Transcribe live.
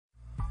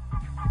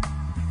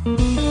Go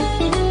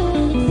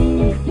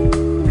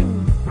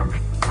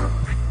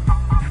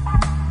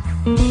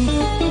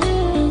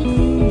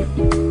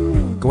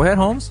ahead,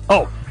 Holmes.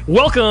 Oh,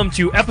 welcome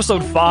to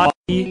episode 5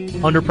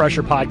 Under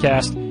Pressure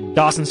podcast.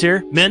 Dawson's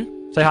here.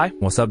 Min, say hi.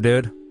 What's up,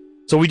 dude?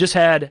 So we just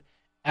had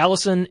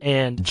Allison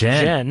and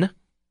Jen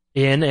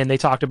in, and they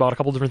talked about a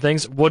couple different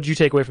things. What did you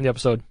take away from the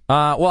episode?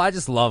 Well, I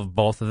just love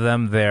both of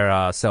them.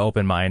 They're so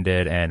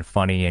open-minded and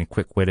funny and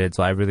quick-witted,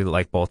 so I really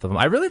like both of them.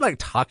 I really like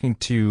talking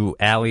to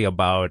Allie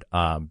about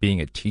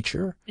being a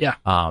teacher. Yeah.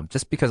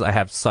 Just because I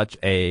have such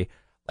a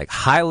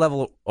high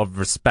level of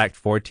respect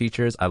for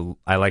teachers.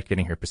 I like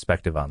getting her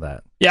perspective on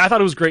that. Yeah, I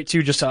thought it was great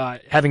too, just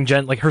having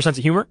Jen, her sense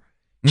of humor.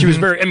 She was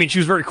she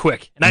was very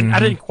quick, and I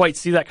didn't quite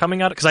see that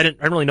coming out because I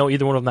didn't really know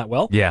either one of them that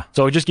well. Yeah.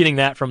 So just getting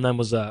that from them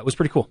was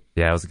pretty cool.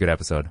 Yeah, it was a good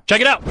episode.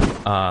 Check it out.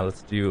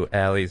 Let's do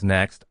Allie's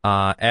next.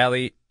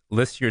 Allie,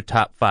 list your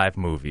top 5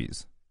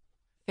 movies.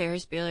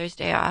 Ferris Bueller's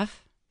Day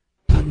Off.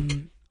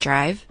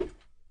 Drive.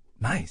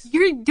 Nice.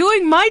 You're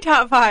doing my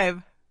top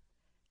 5.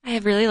 I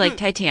really like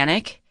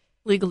Titanic.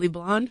 Legally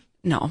Blonde?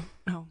 No.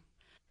 Oh.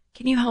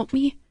 Can you help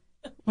me?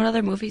 What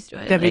other movies do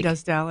I Debbie like?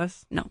 Does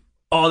Dallas? No.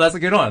 Oh, that's a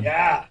good one.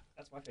 Yeah,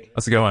 that's my favorite.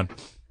 That's a good one.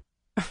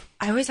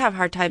 I always have a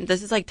hard time.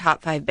 This is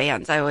top 5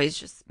 bands. I always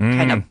just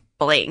kind of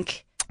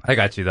blank. I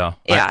got you, though.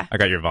 Yeah. I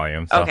got your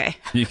volume. So Okay.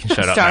 You can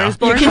shut up Star now. is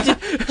Born? You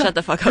can shut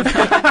the fuck up.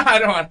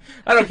 I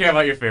don't care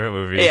about your favorite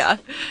movies. Yeah.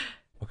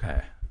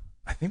 Okay.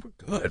 I think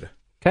we're good.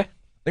 Okay.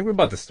 I think we're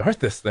about to start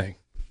this thing.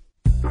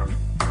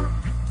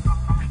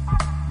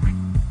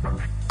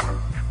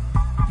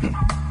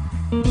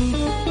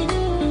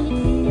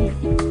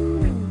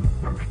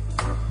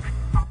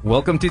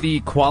 Welcome to the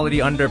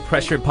Quality Under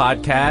Pressure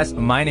podcast.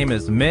 My name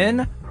is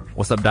Min.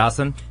 What's up,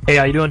 Dawson? Hey,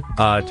 how you doing?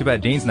 Too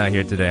bad Dean's not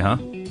here today, huh?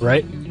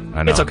 Right?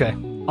 I know. It's okay.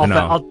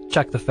 I'll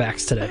check the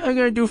facts today. I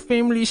gotta do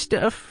family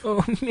stuff. Oh,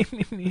 I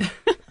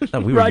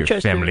thought we were your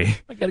Rochester. family.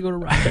 I gotta go to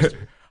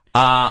Rochester.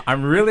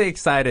 I'm really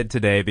excited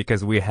today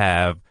because we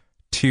have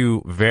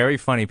 2 very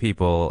funny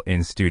people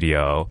in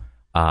studio.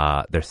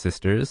 They're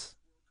sisters.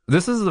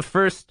 This is the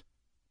first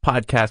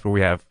podcast where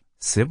we have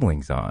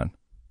siblings on.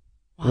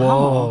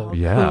 Whoa.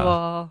 Yeah.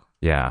 Cool.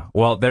 Yeah.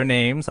 Well, their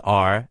names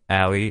are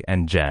Allie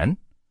and Jen.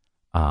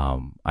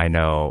 I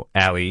know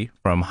Allie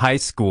from high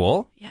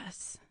school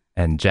Yes.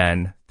 and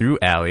Jen through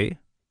Allie.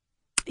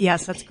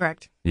 Yes, that's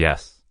correct.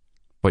 Yes.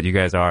 But you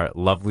guys are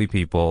lovely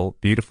people,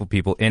 beautiful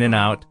people, in and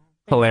out,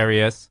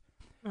 hilarious.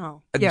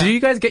 Oh, Do you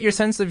guys get your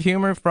sense of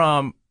humor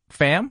from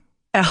fam?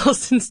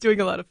 Allison's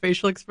doing a lot of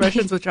facial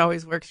expressions, which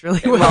always works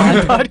really well on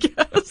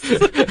podcasts.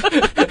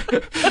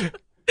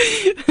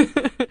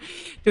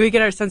 Do we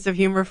get our sense of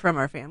humor from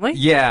our family?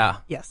 Yeah.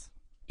 Yes.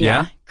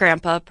 Yeah?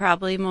 Grandpa,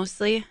 probably,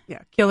 mostly. Yeah.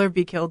 Kill or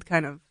be killed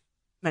kind of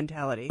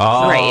mentality.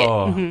 Oh. Right.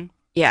 Mhm.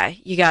 Yeah,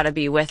 you gotta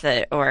be with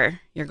it or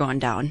you're going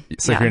down.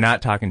 So yeah. if you're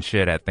not talking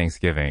shit at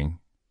Thanksgiving,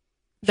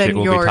 Then shit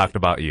will be you're- talked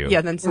about you.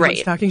 Yeah, then someone's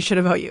Right. talking shit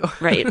about you.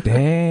 Right.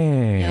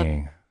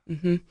 Dang.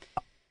 hmm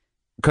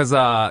Because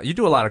you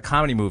do a lot of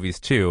comedy movies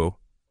too,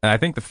 and I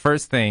think the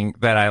first thing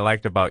that I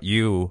liked about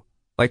you,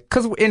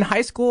 because in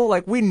high school,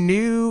 we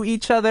knew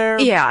each other,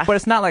 Yeah. but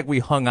it's not like we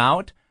hung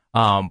out.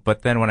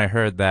 But then when I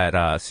heard that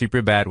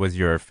Superbad was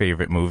your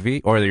favorite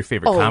movie or your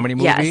favorite comedy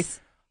movie, Yes.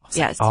 I was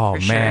Yes, like, oh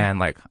for sure.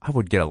 man, I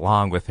would get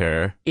along with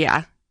her.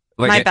 Yeah.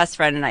 Like best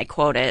friend and I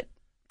quote it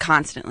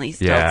constantly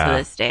still Yeah. to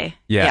this day.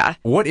 Yeah.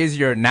 What is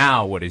your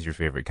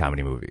favorite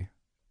comedy movie?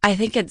 I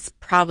think it's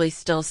probably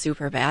still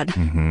super bad.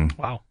 Mm-hmm.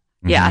 Wow.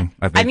 Yeah.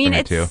 I think for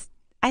me too.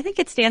 I think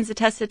it stands the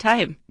test of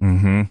time.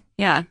 Mm-hmm.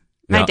 Yeah.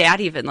 My Yeah.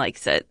 dad even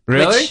likes it.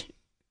 Really? Which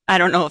I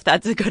don't know if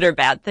that's a good or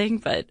bad thing,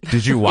 but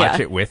Did you watch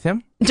Yeah. it with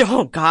him?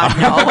 oh God,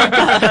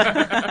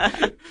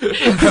 no.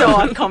 So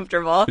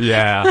uncomfortable.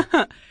 Yeah.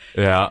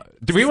 Yeah.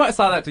 We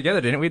saw that together,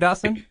 didn't we,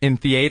 Dawson? In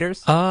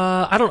theaters?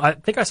 I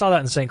think I saw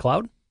that in St.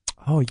 Cloud.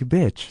 Oh, you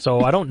bitch.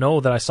 So I don't know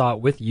that I saw it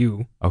with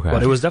you. Okay.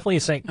 But it was definitely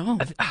St. Oh.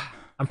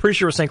 I'm pretty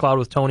sure it was St. Cloud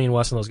with Tony and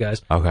Wes and those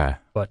guys. Okay.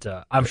 But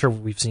I'm sure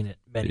we've seen it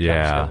many times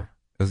Yeah. together.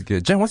 It was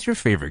good. Jen, what's your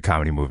favorite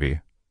comedy movie?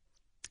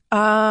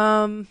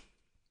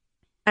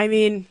 I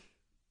mean,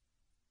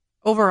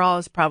 overall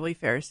is probably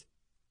Ferris.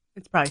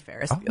 It's probably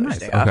Ferris Bueller's nice.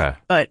 Day Off. Okay.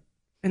 But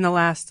in the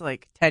last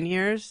 10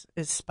 years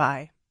is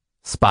Spy.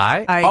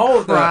 Spy? I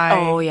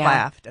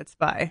laughed at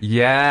Spy.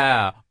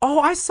 Yeah. Oh,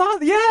 I saw.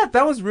 Yeah,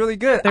 that was really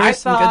good. There I was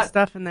some thought, good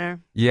stuff in there.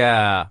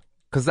 Yeah.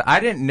 Because I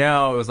didn't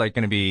know it was going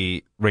to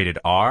be rated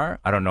R.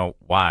 I don't know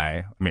why.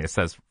 I mean, it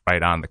says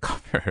right on the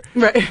cover.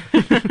 Right.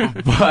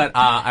 But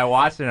I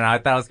watched it and I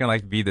thought it was going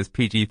to be this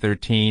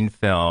PG-13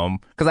 film.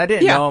 Because I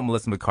didn't know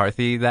Melissa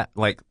McCarthy that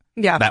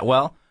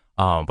well.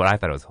 But I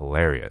thought it was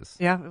hilarious.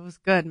 Yeah, it was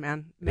good,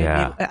 man.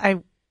 Yeah.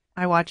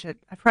 I watch it.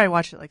 I probably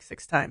watched it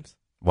 6 times.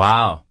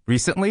 Wow.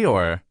 Recently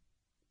or?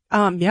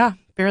 Yeah,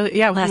 barely.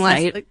 Yeah, Last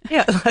night.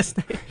 Last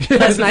night.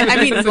 Last night. I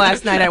mean,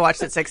 last night I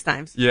watched it 6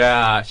 times.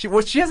 Yeah. She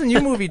has a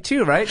new movie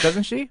too, right?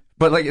 Doesn't she?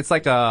 But it's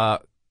like a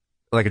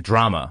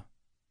drama.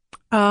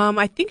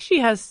 I think she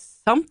has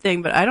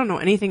something, but I don't know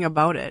anything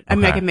about it. I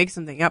mean, I Okay. can make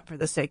something up for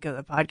the sake of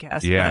the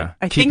podcast. Yeah.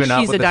 but I Keeping think up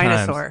she's with a the times.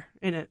 dinosaur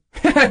in it.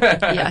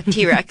 Yeah,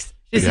 T-Rex.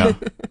 Yeah.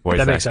 Voice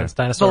That makes actor. sense.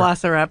 Dinosaur.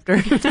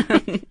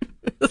 Velociraptor.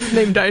 It's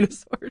named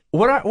dinosaur.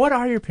 What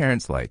are your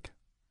parents like?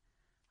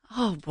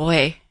 Oh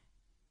boy.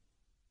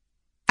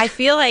 I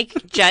feel like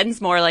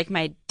Jen's more like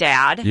my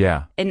dad.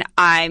 Yeah. And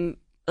I'm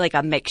like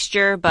a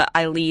mixture, but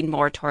I lean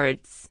more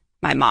towards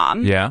my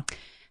mom. Yeah.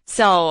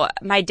 So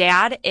my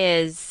dad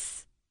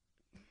is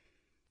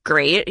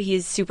great.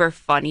 He's super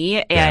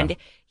funny and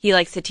he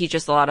likes to teach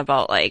us a lot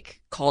about like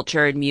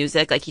culture and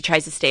music. Like he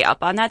tries to stay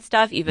up on that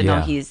stuff, even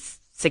though he's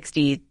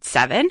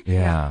 67.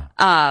 Yeah.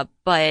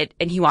 And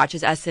he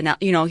watches SNL,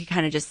 you know, he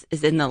kind of just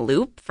is in the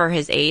loop for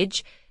his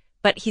age,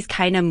 but he's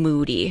kind of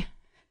moody.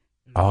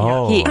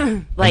 Oh. He,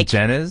 And like,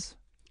 Jen is?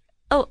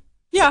 oh,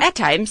 Yeah. at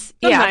times.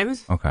 Yeah.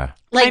 Sometimes. Okay.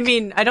 Like, I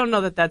mean, I don't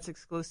know that that's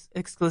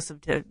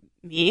exclusive to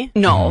me.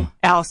 no.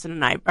 Allison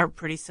and I are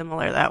pretty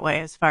similar that way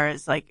as far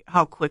as like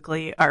how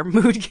quickly our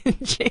mood can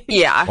change.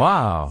 Yeah.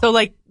 Wow. So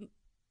like,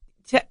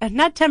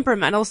 not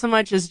temperamental so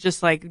much as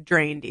just like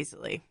drained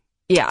easily.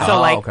 Yeah. So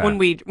Oh, like okay.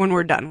 when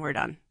we're done, we're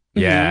done.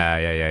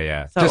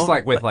 Yeah. So- Just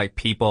like with like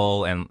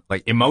people and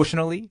like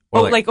emotionally?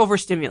 Or Like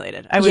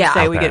overstimulated. I would Yeah.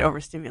 say we Okay. get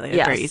overstimulated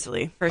Yes. very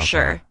easily. For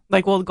sure.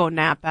 Like we'll go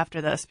nap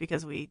after this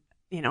because we,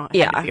 you know, had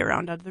Yeah. to be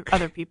around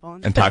other people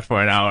and talk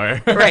for an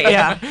hour. Right.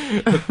 Yeah.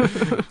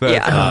 That's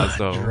Yeah.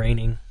 awesome.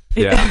 Draining.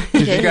 Yeah.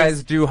 Did you It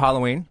guys do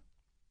Halloween?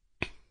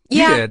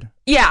 Yeah. You did.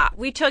 Yeah.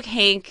 We took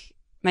Hank,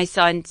 my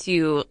son,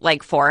 to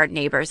like 4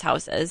 neighbors'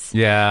 houses.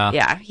 Yeah.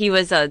 Yeah. He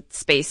was a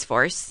Space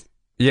Force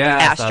Yeah. I saw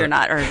that.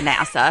 astronaut or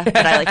NASA,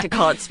 but I like to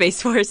call it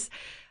Space Force.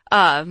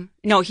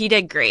 No, he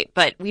did great,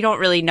 but we don't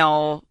really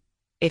know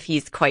if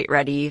he's quite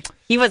ready.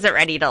 He wasn't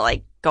ready to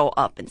like go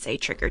up and say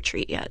trick or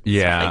treat yet.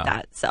 Yeah. Stuff like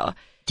that. So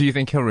Do you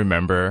think he'll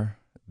remember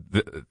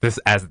this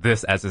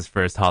as his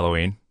first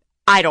Halloween?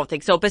 I don't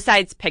think so.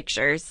 Besides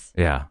pictures,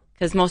 Yeah.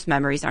 because most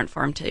memories aren't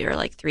formed till you're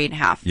like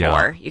 3.5, 4.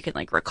 Yeah. You can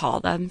like recall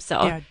them.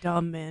 So Yeah,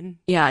 dumb men.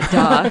 yeah,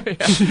 duh.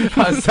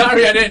 Oh,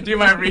 sorry, I didn't do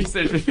my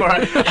research before.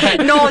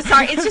 No,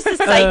 sorry. It's just a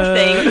psych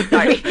thing.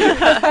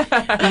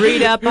 Sorry.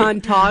 Read up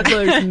on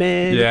toddlers,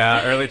 man.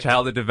 Yeah, early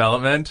childhood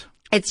development.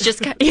 It's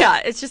just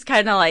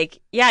kind of like,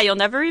 yeah, you'll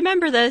never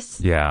remember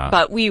this. Yeah.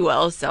 But we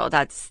will, so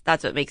that's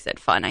what makes it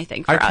fun, I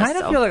think, for I us. kind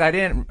of so. feel like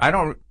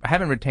I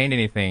haven't retained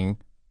anything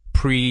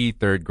pre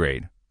 3rd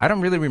grade. I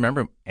don't really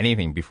remember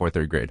anything before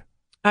 3rd grade.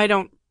 I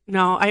don't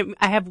know.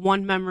 I have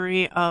one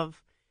memory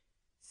of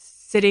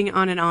sitting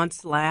on an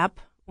aunt's lap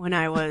when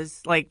I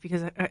was like,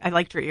 because I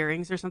liked her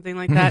earrings or something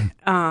like that.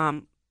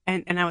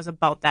 And I was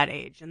about that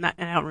age, and I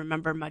don't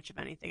remember much of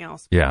anything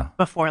else. Yeah.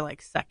 Before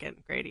like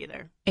 2nd grade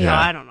either. So Yeah.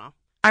 I don't know.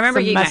 I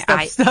remember Some getting my messed up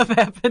eye. stuff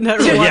happened. Or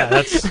Yeah, what. yeah,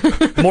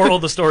 that's moral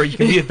of the story. You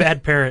can be a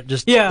bad parent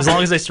just as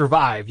long as they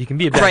survive. You can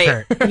be a bad Right.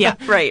 parent. Yeah.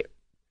 Right.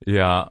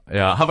 Yeah.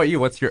 How about you?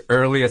 What's your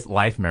earliest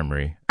life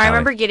memory? I Allie?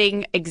 remember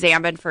getting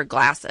examined for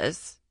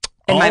glasses,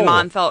 and my Oh.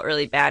 mom felt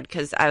really bad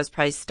because I was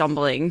probably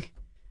stumbling.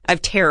 I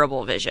have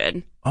terrible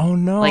vision, Oh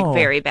no. like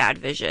very bad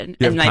vision.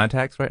 You have and my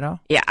contacts right now?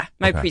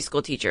 my Okay.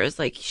 preschool teacher was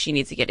like, she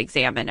needs to get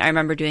examined. I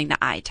remember doing the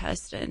eye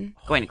test and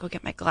going to go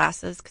get my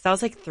glasses because I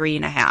was like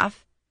 3.5.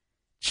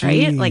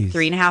 Right? Like Jeez.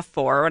 3.5,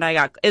 4 when I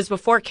got, it was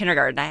before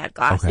kindergarten. I had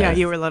glasses. Okay. Yeah,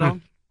 you were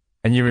little.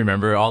 And you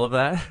remember all of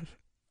that?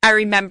 I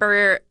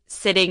remember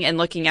sitting and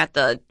looking at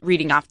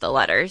reading off the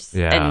letters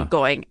Yeah. and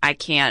going, I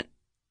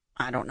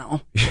don't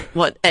know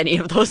what any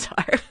of those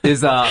are.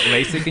 Is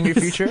LASIK in your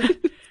future?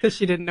 Because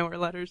she didn't know her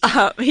letters.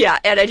 Yeah,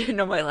 and I didn't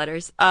know my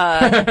letters.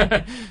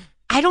 I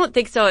don't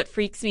think so. It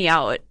freaks me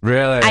out.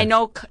 Really? I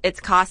know it's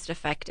cost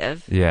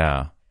effective,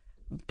 Yeah.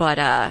 but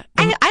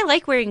I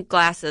like wearing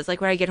glasses. Like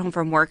when I get home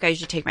from work, I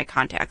usually take my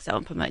contacts out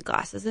and put my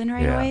glasses in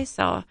right Yeah. away.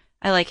 So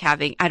I like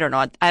having, I don't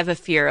know, I have a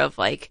fear of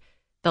like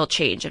they'll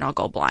change and I'll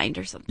go blind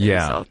or something.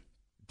 Yeah. So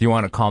Do you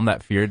want to calm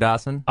that fear,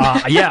 Dawson?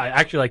 Yeah,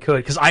 actually I could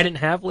because I didn't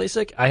have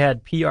LASIK. I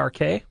had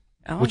PRK,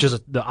 Oh. which is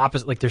the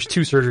opposite. Like there's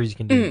 2 surgeries you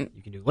can do.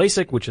 You can do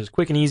LASIK, which is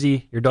quick and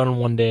easy. You're done in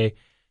one day.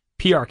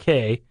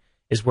 PRK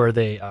is where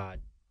they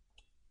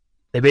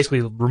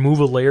basically remove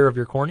a layer of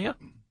your cornea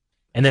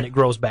and then it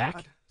grows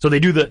back. So they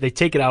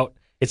take it out.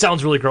 It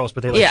sounds really gross,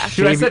 but they Yeah.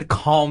 Dude, I shave said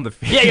calm the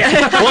fear. yeah.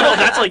 Well, no,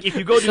 that's like if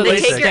you go do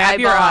they take LASIK. your Stab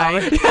your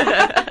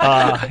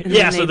eyeball.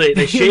 Yeah, then so they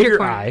they shave shave your your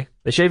cornea. eye.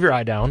 They shave your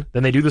eye down.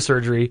 Then they do the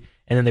surgery,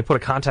 and then they put a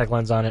contact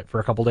lens on it for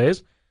a couple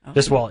days,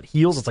 just while it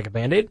heals. It's like a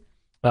Band-Aid.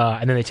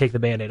 And then they take the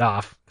Band-Aid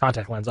off,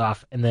 contact lens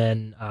off, and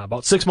then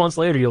about 6 months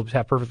later, you'll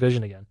have perfect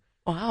vision again.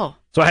 Wow.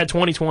 So I had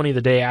 20/20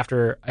 the day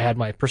after I had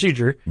my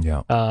procedure,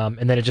 Yeah.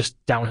 and then it just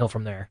downhill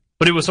from there.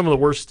 But it was some of the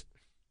worst.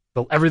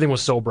 Everything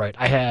was so bright.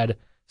 I had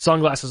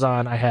sunglasses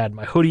on. I had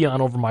my hoodie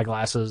on over my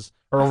glasses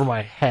or over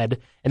my head,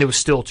 and it was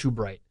still too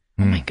bright.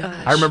 Oh my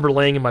gosh. I remember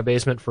laying in my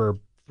basement for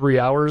 3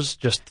 hours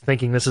just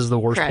thinking this is the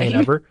worst pain Crying.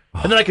 ever.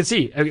 And then I could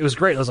see. It was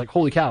great. I was like,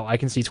 holy cow, I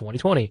can see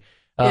 20/20.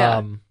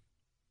 Yeah.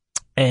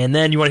 And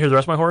then you want to hear the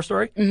rest of my horror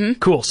story? Mm-hmm.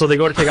 Cool. So they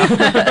go to take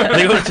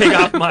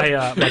off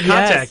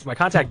my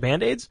contact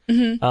Band-Aids.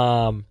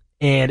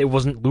 and it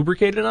wasn't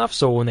lubricated enough.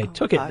 So when they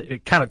took God.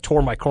 it kind of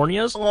tore my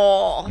corneas.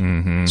 Oh.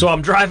 Mm-hmm. So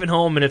I'm driving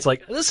home, and it's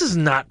like, this is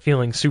not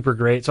feeling super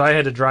great. So I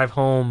had to drive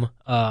home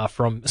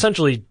from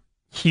essentially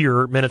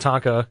here,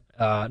 Minnetonka.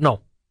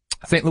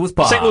 St. Louis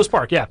Park. St. Louis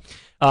Park, yeah.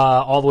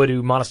 All the way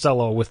to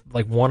Monticello with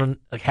like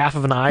half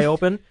of an eye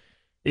open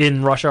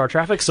in rush hour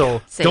traffic.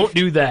 So Safe. don't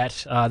do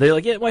that. They're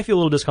like, yeah, it might feel a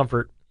little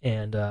discomfort.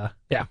 And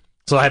yeah.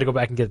 So I had to go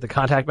back and get the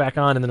contact back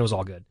on, and then it was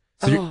all good.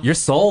 So you're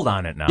sold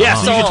on it now. Yeah,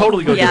 huh? so you should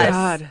totally go do Yes. it.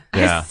 God.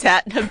 Yeah. I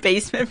sat in a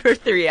basement for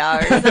 3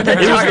 hours. In the It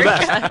was the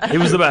dark. best. It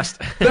was the best.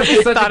 That's such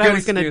a Thought I good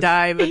was going to excuse.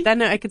 die, but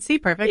then I could see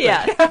perfectly.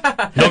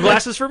 Yeah. No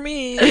glasses for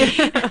me.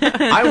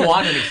 I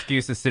want an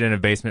excuse to sit in a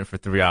basement for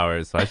 3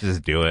 hours, so I should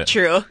just do it.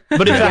 True.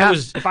 But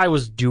if I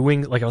was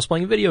doing, like I was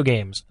playing video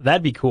games,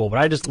 that'd be cool. But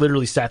I just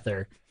literally sat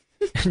there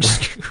and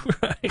just,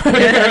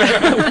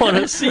 I want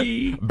to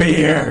see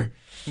Beer.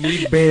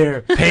 Need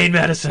beer. pain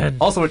medicine.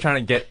 Also, we're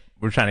trying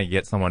to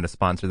get someone to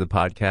sponsor the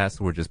podcast.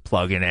 We're just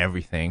plugging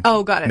everything.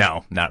 Oh, got it.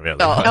 No, not really.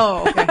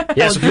 Oh, okay.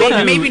 Yeah, so if you want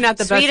to Maybe not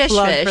the Swedish best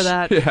plug fish. for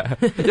that.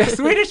 Yeah,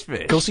 Swedish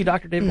fish. go see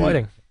Dr. Dave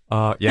Whiting.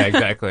 Yeah,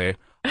 exactly.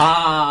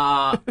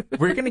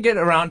 We're gonna get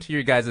around to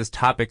your guys'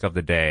 topic of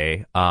the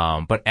day.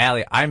 But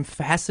Allie, I'm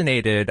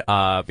fascinated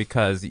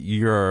because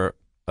you're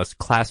a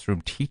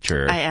classroom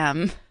teacher. I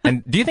am.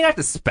 And do you think I have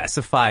to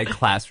specify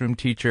classroom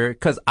teacher?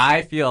 Because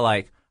I feel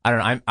like I don't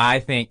know. I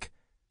think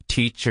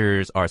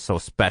teachers are so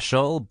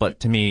special, but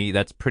to me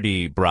that's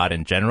pretty broad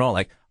in general.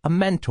 Like a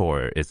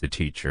mentor is a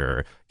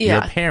teacher. Your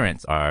Yeah.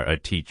 parents are a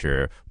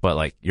teacher, but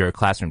like you're a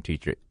classroom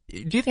teacher. Do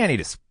you think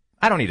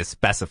I don't need to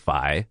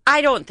specify?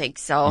 I don't think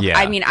so. Yeah.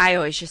 I mean, I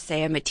always just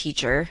say I'm a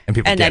teacher. And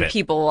people get then it.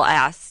 people will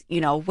ask,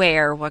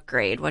 where, what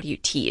grade, what do you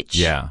teach?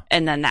 Yeah.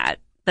 And then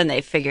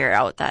they figure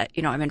out that,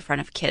 I'm in front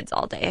of kids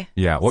all day.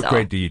 Yeah. What So,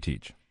 grade do you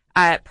teach?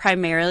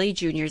 Primarily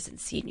juniors and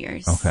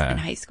seniors Okay. in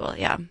high school.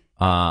 Yeah.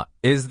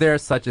 Is there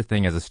such a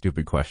thing as a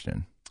stupid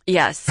question?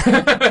 Yes.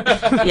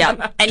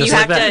 Yeah. And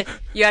Just like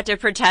you have to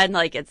pretend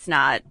like it's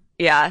not.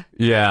 Yeah.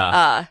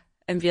 Yeah.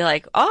 And be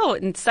like, oh,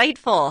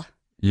 insightful.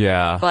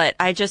 Yeah. But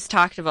I just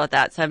talked about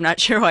that, so I'm not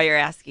sure why you're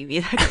asking me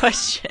that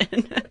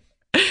question.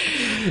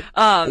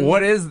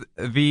 What is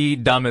the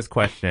dumbest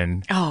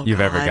question Oh,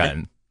 you've ever God.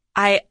 gotten?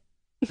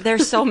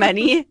 There's so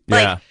many.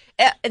 Yeah.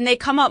 And they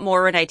come up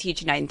more when I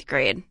teach ninth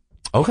grade.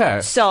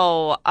 Okay.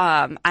 So,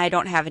 I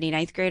don't have any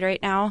ninth grade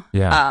right now.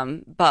 Yeah.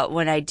 But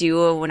when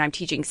I'm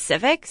teaching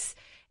civics,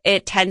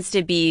 it tends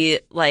to be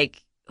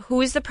like,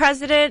 who is the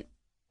president?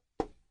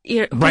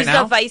 Who's Right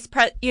now? the vice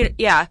president?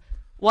 Yeah.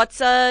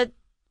 What's a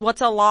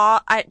law?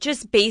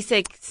 Just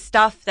basic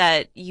stuff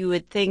that you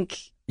would think.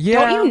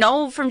 Yeah. Don't you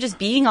know from just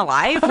being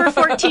alive for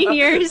 14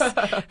 years?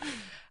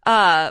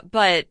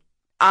 But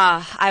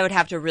I would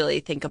have to really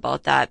think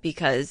about that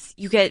because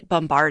you get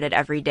bombarded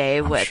every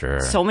day with sure.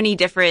 so many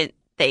different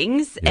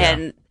things. Yeah.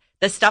 And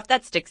the stuff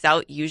that sticks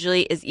out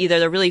usually is either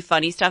the really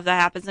funny stuff that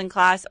happens in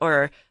class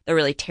or the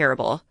really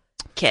terrible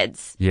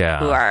kids Yeah.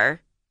 who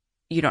are,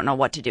 you don't know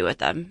what to do with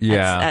them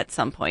Yeah. at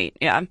some point.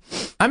 Yeah.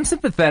 I'm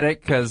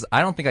sympathetic because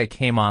I don't think I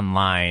came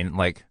online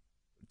like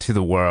to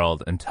the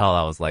world until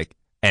I was like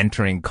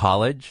entering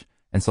college.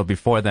 And so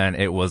before then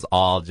it was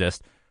all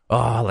just,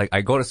 like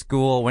I go to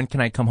school. When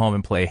can I come home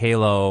and play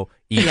Halo,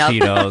 eat Yep.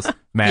 Cheetos,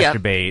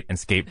 masturbate, and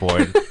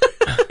skateboard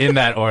in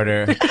that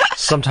order?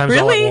 Sometimes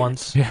all Really? at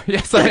once.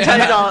 Yes,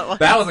 Sometimes all at once.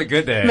 that was a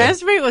good day.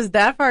 Masturbate was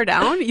that far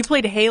down? You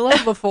played Halo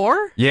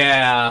before?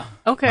 Yeah.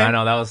 Okay. I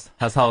know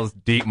that's how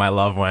deep my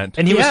love went.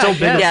 And he was Yeah, so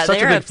big, yeah. such a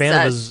they're big fan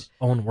of obsessed. his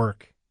own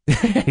work.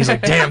 He's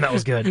like, damn, that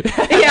was good.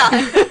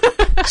 Yeah.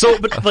 So,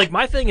 but like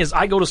my thing is,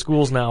 I go to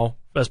schools now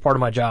as part of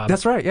my job.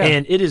 That's right, yeah.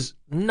 And it is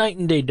night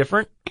and day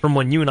different from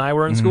when you and I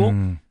were in school.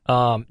 Mm.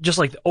 Just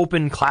like the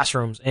open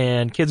classrooms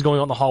and kids going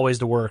out in the hallways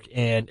to work.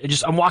 And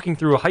I'm walking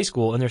through a high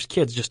school and there's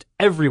kids just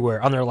everywhere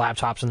on their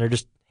laptops and they're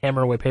just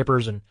hammering away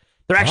papers and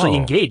they're actually Oh.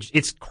 engaged.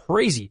 It's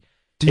crazy.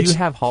 Do you It's-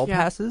 have hall Yeah.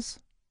 passes?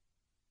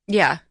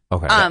 Yeah.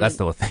 Okay, that's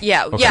still a thing.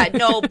 Yeah, Okay. yeah.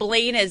 No,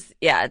 Blaine is.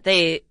 Yeah,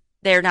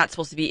 they're not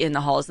supposed to be in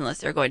the halls unless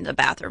they're going to the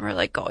bathroom or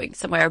like going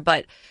somewhere.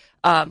 But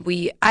I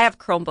have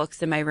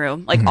Chromebooks in my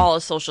room. Like all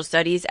of social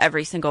studies,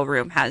 every single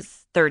room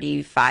has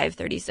 35,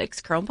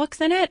 36 Chromebooks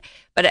in it.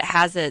 But it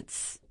has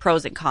its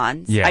pros and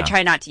cons. Yeah. I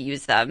try not to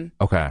use them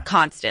Okay.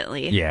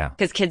 constantly. Yeah.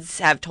 because kids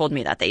have told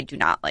me that they do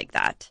not like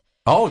that.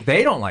 Oh,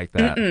 they don't like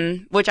that.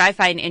 Which I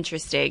find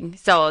interesting.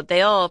 So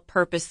they'll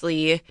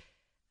purposely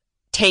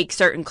take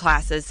certain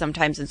classes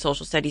sometimes in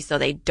social studies so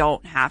they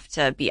don't have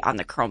to be on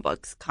the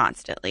Chromebooks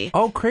constantly.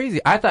 Oh,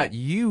 crazy! I thought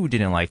you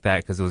didn't like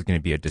that because it was going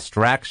to be a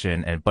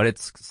distraction, but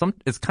it's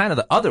kind of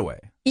the other way.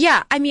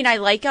 Yeah, I mean, I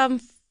like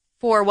them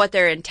for what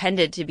they're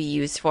intended to be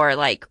used for,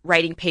 like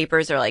writing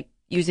papers or like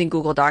using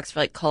Google Docs for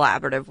like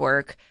collaborative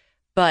work,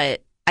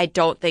 but I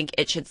don't think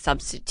it should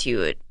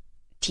substitute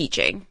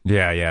teaching.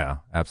 Yeah,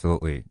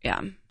 absolutely.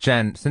 Yeah.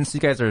 Jen, since you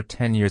guys are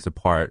 10 years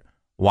apart,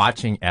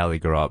 watching Allie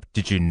grow up,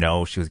 did you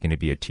know she was going to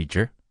be a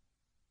teacher?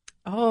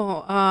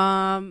 Oh,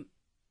 I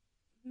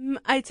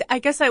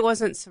guess I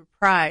wasn't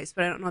surprised,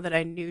 but I don't know that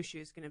I knew she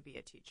was going to be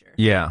a teacher.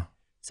 Yeah.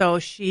 So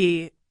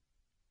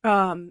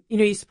You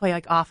used to play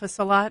like Office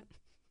a lot.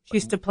 She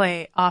used to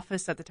play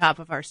Office at the top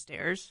of our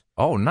stairs.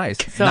 Oh, nice.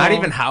 So- Not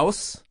even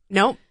house.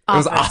 Nope. It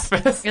was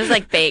office. It was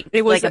like bank.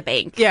 It was like a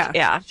bank. Yeah.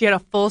 Yeah. She had a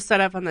full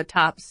setup on the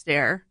top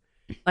stair,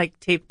 like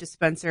tape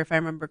dispenser, if I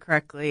remember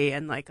correctly,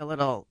 and like a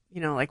little,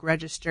 like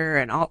register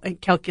and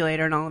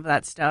calculator and all of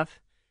that stuff.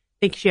 I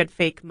think she had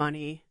fake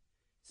money.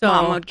 So,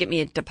 Mom would get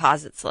me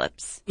deposit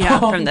slips Yeah.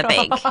 from the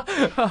bank.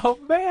 Oh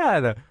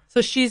man.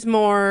 so she's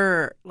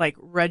more like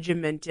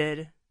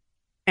regimented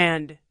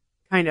and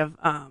kind of,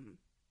 I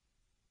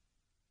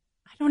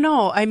don't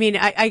know. I mean,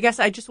 I guess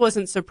I just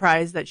wasn't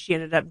surprised that she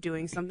ended up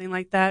doing something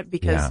like that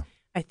because Yeah.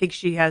 I think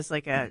she has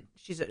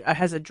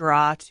has a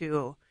draw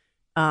to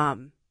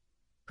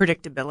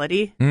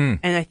predictability. Mm.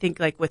 And I think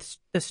like with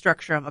the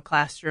structure of a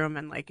classroom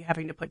and like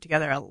having to put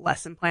together a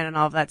lesson plan and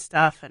all of that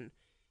stuff.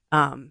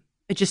 And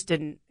it just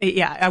didn't,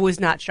 I was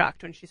not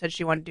shocked when she said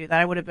she wanted to do that.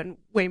 I would have been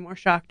way more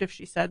shocked if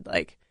she said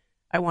like,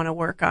 I want to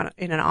work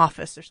in an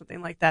office or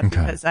something like that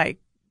because I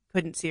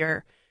couldn't see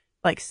her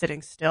like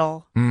sitting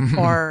still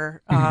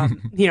or,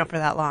 for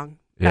that long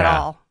at Yeah.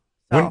 all.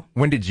 So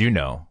When did you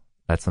know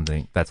that's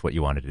what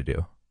you wanted to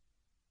do?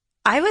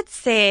 I would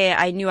say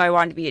I knew I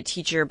wanted to be a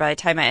teacher by the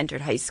time I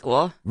entered high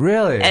school.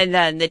 Really? And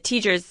then the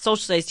social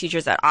studies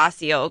teachers at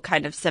Osseo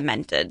kind of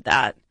cemented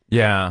that.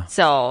 Yeah.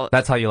 So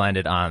That's how you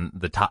landed on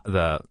the top,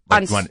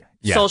 on one.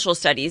 Yeah. social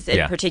studies in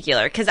Yeah.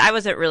 particular, because I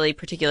wasn't really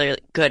particularly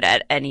good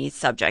at any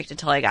subject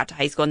until I got to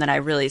high school, and then I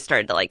really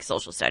started to like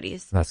social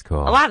studies. That's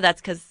cool. A lot of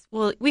that's because,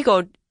 we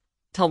go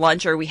to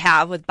lunch or we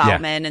have with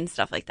Bauman and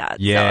stuff like that.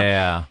 Yeah. So,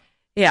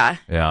 yeah.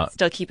 Yeah.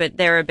 Still keep it.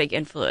 They're a big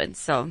influence.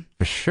 So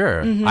For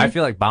sure. Mm-hmm. I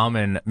feel like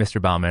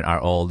Mr. Bauman, our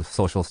old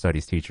social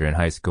studies teacher in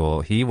high school,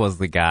 he was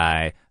the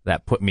guy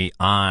that put me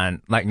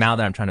on, like now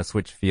that I'm trying to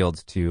switch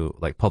fields to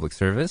like public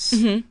service,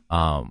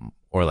 Mm-hmm.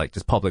 or like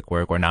just public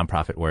work or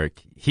nonprofit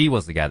work, he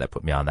was the guy that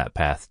put me on that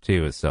path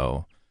too.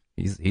 So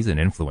he's an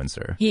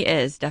influencer. he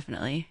is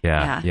definitely.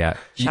 Yeah.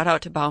 Shout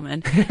out to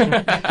Bauman.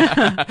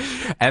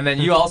 And then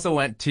you also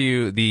went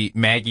to the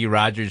Maggie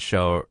Rogers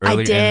show I earlier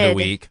in the did.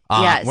 week.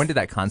 Yes. When did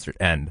that concert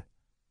end?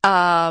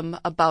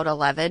 About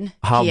 11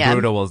 How p.m.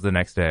 brutal was the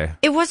next day?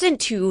 It wasn't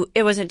too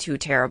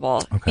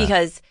terrible Okay.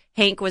 because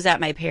Hank was at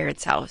my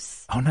parents'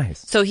 house. Oh, nice.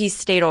 So he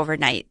stayed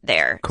overnight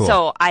there. Cool.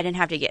 So I didn't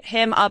have to get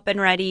him up and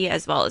ready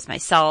as well as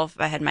myself.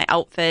 I had my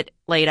outfit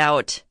laid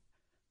out,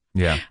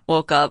 Yeah.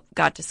 woke up,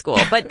 got to school.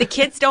 But the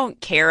kids don't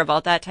care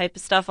about that type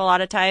of stuff a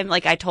lot of time.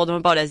 Like I told them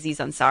about Aziz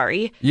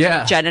Ansari.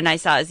 Yeah. Jen and I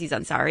saw Aziz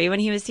Ansari when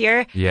he was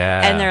here.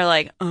 Yeah. And they're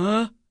like,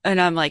 And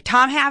I'm like,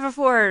 Tom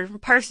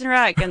Haverford, Parks and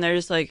Rec. And they're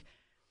just like,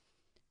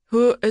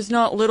 who is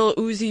not Little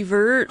Uzi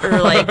Vert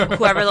or like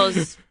whoever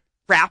those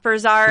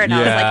rappers are. And I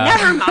was Yeah. like,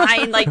 never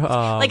mind. Like,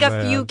 Oh, like a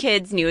man. few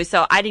kids knew.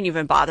 So I didn't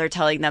even bother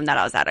telling them that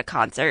I was at a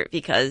concert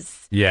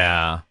because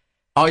Yeah.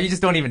 Oh, you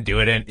just don't even do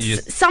it. You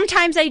just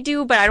sometimes I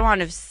do, but I don't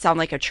want to sound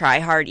like a try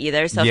hard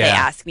either. So if Yeah. they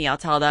ask me, I'll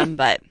tell them.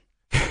 But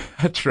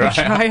try.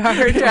 try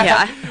hard.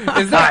 yeah,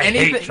 Is there I hate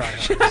anything?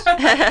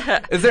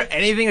 tryhards. Is there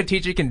anything a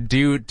teacher can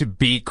do to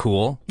be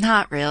cool?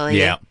 not really.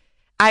 Yeah.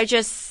 I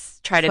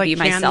just try to Like be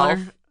Chandler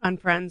myself. on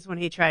Friends when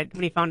he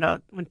found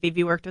out when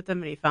Phoebe worked with him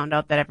and he found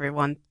out that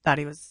everyone thought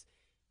he was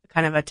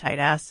kind of a tight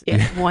ass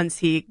once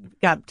he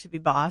got to be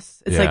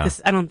boss. It's Yeah. like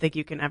this. I don't think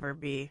you can ever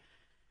be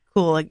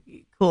cool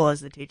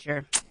as the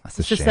teacher. That's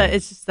a It's just shame.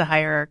 it's just the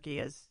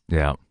hierarchy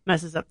Yeah.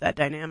 messes up that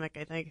dynamic.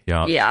 I think.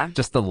 Yeah. Yeah.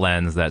 Just the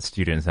lens that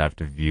students have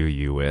to view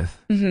you with.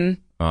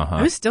 Mm-hmm. Uh I huh.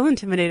 was still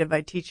intimidated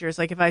by teachers.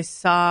 Like if I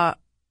saw.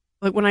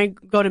 Like when I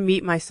go to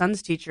meet my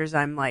son's teachers,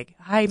 I'm like,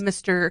 "Hi,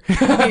 Mister.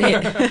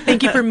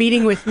 Thank you for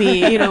meeting with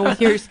me.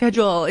 With your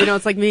schedule.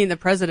 It's like meeting the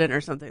president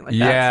or something like that."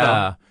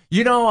 Yeah.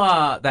 You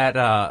know, that,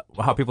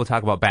 how people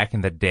talk about back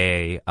in the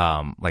day,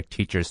 like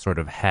teachers sort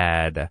of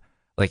had,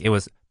 like it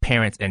was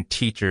parents and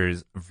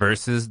teachers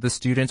versus the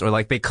students, or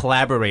like they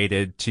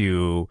collaborated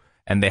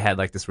and they had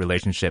like this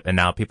relationship. And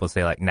now people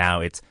say like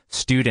now it's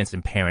students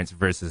and parents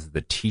versus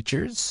the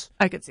teachers.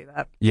 I could see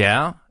that.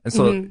 Yeah. And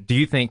so do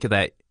you think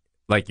that,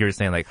 like you're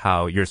saying, like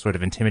how you're sort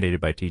of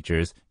intimidated by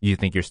teachers, you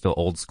think you're still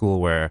old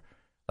school where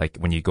like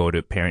when you go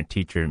to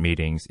parent-teacher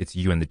meetings, it's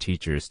you and the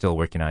teacher still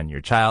working on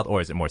your child, or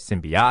is it more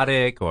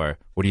symbiotic, or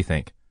what do you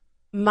think?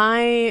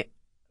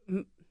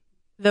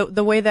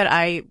 The way that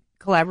I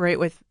collaborate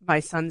with my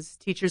son's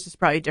teachers is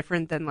probably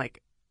different than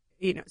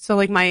so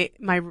like my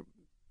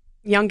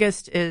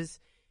youngest is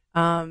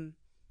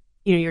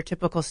your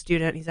typical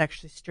student. He's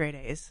actually straight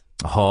A's.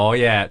 Oh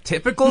yeah,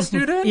 typical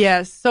student.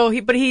 Yes. So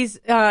he's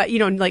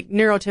like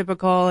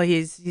neurotypical.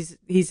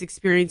 He's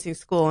experiencing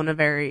school in a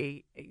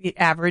very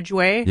average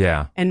way.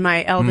 Yeah. And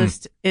my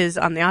eldest is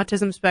on the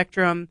autism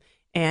spectrum,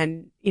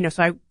 and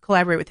so I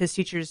collaborate with his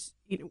teachers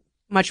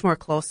much more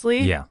closely.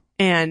 Yeah.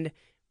 And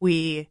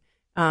we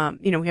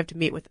we have to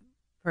meet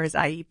for his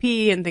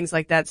IEP and things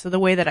like that. So the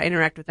way that I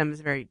interact with them is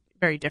very,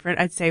 very different.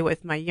 I'd say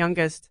with my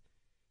youngest,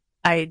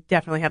 I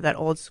definitely have that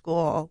old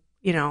school,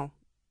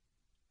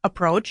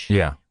 approach.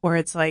 Yeah. Where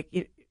it's like,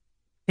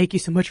 thank you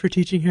so much for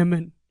teaching him,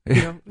 and You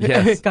know,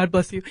 Yes. God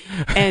bless you.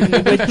 And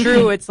with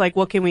Drew, it's like,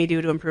 what can we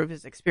do to improve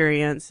his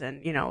experience?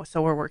 And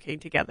so we're working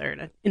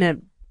together in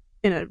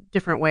a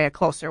different way, a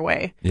closer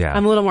way. Yeah.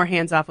 I'm a little more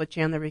hands off with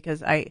Chandler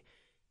because I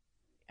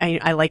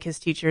like his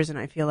teachers and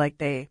I feel like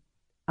they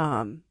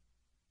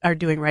are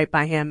doing right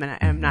by him, and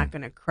I'm not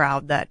going to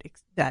crowd that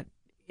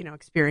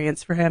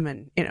experience for him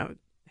and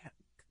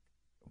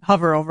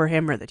hover over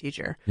him or the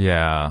teacher.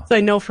 Yeah. So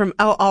I know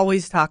I'll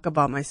always talk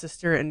about my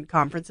sister in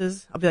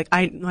conferences. I'll be like,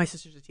 my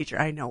sister's a teacher.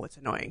 I know it's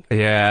annoying.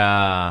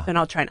 Yeah. And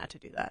I'll try not to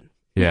do that.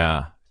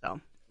 Yeah.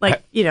 So,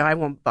 I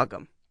won't bug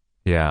them.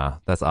 Yeah.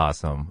 That's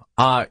awesome.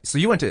 So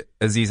you went to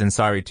Aziz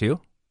Ansari too?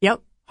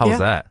 Yep. How was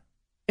that?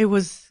 It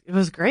was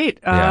great.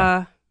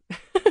 Yeah.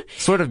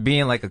 Sort of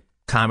being like a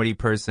comedy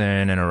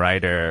person and a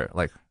writer,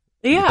 like,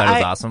 yeah, that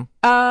was awesome.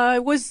 I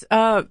was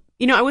a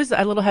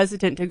little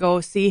hesitant to go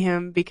see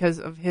him because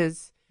of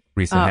his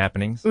Recent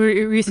happenings.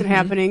 Recent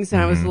happenings,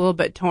 and I was a little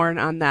bit torn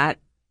on that.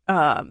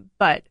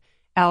 But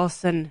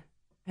Allison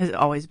has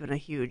always been a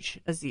huge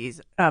Aziz,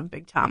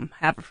 big Tom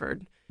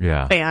Haverford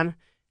fan,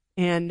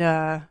 and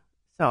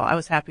so I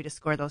was happy to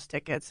score those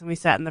tickets. And we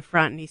sat in the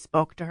front, and he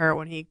spoke to her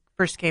when he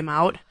first came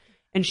out,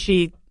 and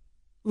she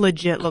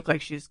legit looked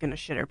like she was going to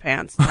shit her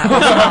pants. And that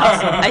was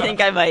awesome. I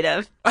think I might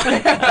have.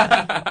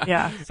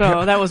 Yeah,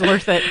 so that was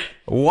worth it.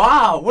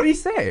 Wow. What did he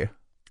say?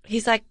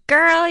 He's like,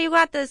 girl, you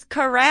got this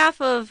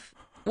carafe of,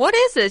 what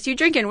is this? You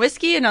drinking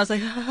whiskey? And I was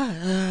like,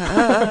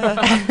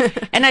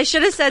 and I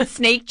should have said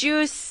snake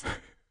juice.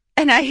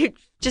 And I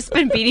just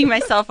been beating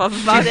myself up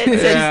about it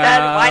since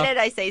then. Why did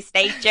I say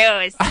snake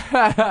juice?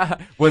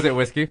 Was it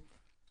whiskey?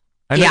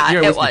 I know Yeah,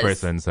 you're a it whiskey was.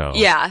 person, so.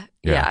 Yeah.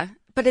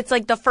 But it's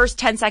like the first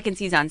 10 seconds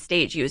he's on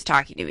stage, he was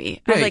talking to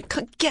me. I was Wait.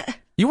 like, get.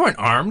 You weren't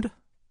armed?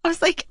 I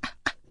was like,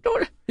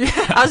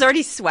 I was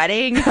already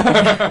sweating.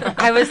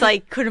 I was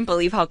like, couldn't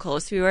believe how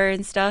close we were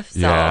and stuff.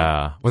 So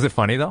Yeah. Was it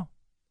funny though?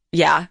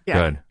 yeah.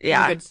 Good.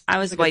 Yeah. Good- I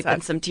was good wiping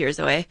set. some tears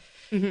away.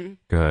 Mm-hmm.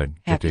 Good.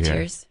 Happy Good to hear.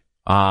 tears.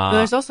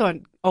 There's also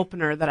an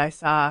opener that I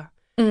saw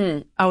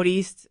out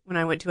east when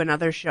I went to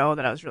another show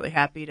that I was really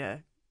happy to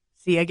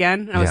see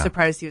again. And I was Yeah.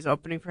 surprised he was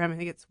opening for him. I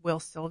think it's Will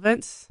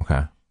Sylvance,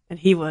 Okay. and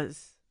he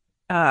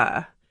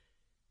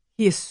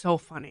is so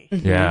funny.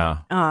 Yeah.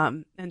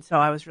 And so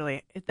I was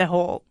really the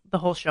whole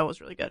show was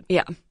really good.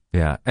 Yeah.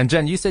 Yeah. And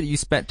Jen, you said you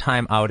spent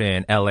time out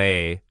in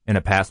LA in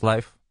a past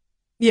life.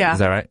 Yeah, Is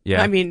that right?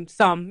 Yeah. I mean,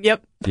 some.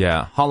 Yep.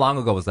 Yeah. How long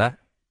ago was that?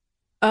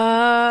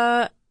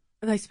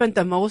 I spent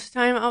the most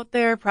time out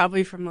there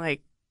probably from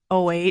like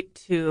 2008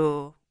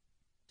 to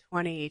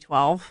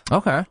 2012.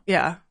 Okay.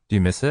 Yeah. Do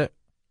you miss it?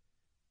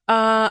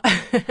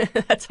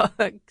 That's all,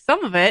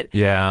 some of it.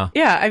 Yeah.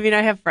 Yeah, I mean,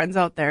 I have friends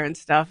out there and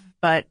stuff,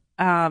 but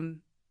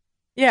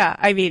yeah,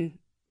 I mean,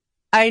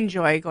 I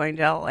enjoy going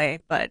to LA,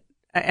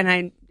 and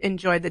I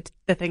enjoyed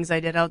the things I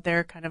did out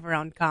there, kind of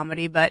around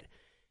comedy, but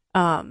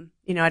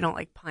I don't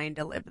like pine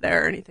to live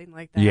there or anything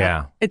like that.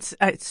 Yeah. It's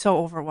so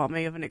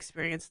overwhelming of an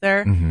experience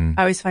there. Mm-hmm.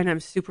 I always find I'm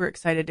super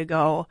excited to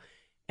go,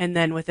 and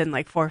then within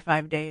like 4 or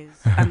 5 days,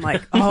 I'm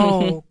like,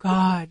 oh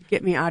God,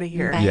 get me out of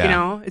here.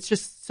 Yeah. It's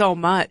just so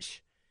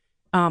much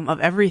of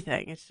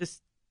everything.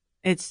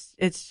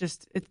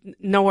 It's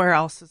nowhere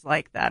else is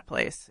like that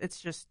place. It's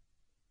just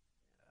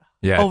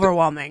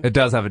overwhelming. It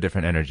does have a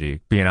different energy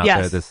being out Yes.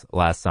 there this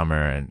last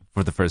summer and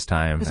for the first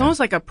time. It's and- almost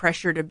like a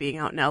pressure to being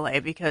out in LA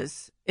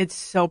because it's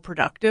so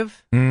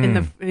productive in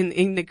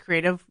the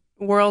creative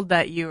world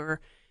that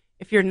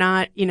if you're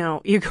not,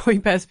 you're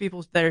going past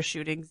people that are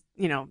shooting,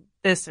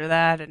 this or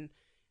that, and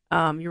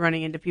you're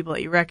running into people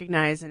that you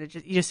recognize, and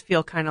you just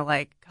feel kind of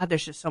like, God,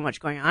 there's just so much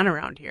going on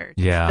around here.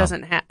 It just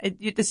doesn't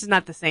this is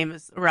not the same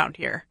as around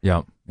here.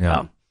 Yeah. Yeah.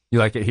 So. You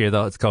like it here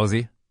though? It's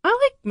cozy. I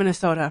like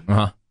Minnesota.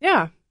 Uh-huh.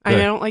 Yeah. I Good.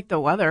 mean, I don't like the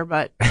weather,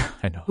 but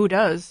I know. who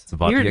does? It's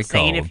about to You're get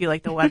insane cold. if you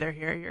like the weather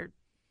here. You're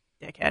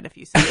a dickhead if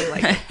you say you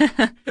like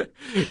it.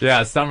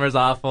 Yeah. Summer's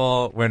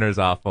awful. Winter's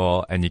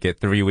awful. And you get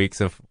 3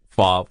 weeks of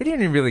fall. We didn't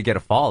even really get a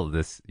fall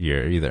this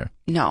year either.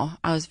 No,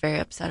 I was very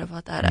upset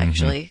about that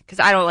actually, because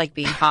I don't like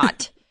being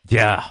hot.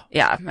 Yeah.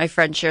 Yeah, my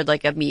friend shared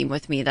like a meme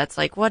with me that's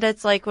like what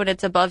it's like when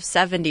it's above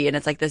 70 and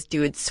it's like this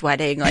dude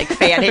sweating, like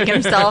fanning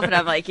himself. And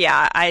I'm like,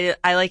 yeah, I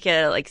like it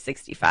at like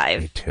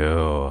 65. Me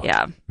too.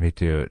 Yeah. Me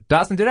too.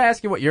 Dawson, did I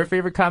ask you what your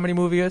favorite comedy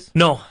movie is?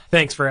 No,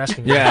 thanks for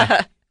asking.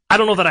 Yeah. I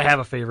don't know that I have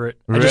a favorite.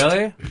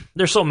 Really?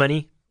 There's so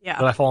many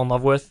that Yeah. I fall in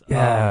love with.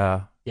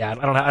 Yeah. Yeah, I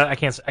don't know. I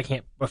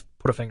can't put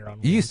a finger on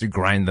one. You used to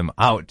grind them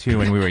out too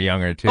when we were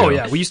younger too. Oh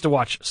yeah, we used to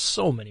watch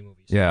so many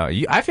movies. Yeah,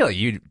 I feel like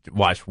you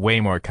watched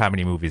way more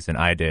comedy movies than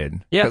I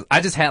did. Yeah. 'Cause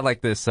I just had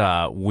like this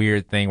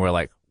weird thing where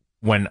like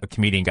when a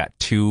comedian got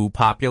too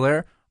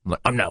popular, I'm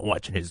like, I'm not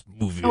watching his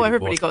movie. Oh,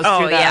 everybody anymore. goes Oh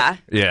through that.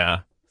 yeah. Yeah.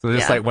 So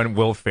just Yeah. like when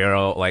Will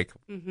Ferrell like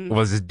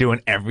was just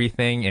doing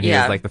everything and he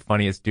Yeah. was like the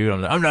funniest dude,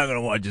 I'm like, I'm not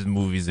gonna watch his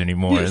movies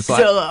anymore. You It's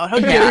like, sellout. How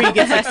dare he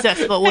get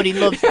successful at what he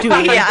loves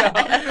doing?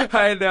 Yeah.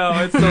 I know,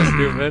 it's so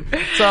stupid.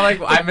 So like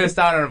I missed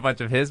out on a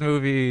bunch of his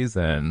movies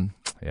and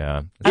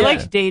yeah. I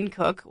liked Dane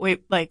Cook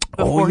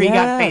before he got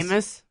yes.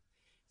 famous.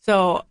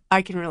 So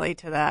I can relate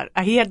to that.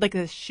 He had like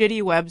this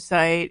shitty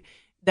website.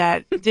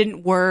 that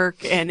didn't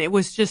work, and it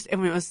was just,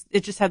 it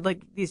just had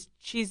like these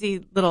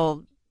cheesy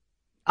little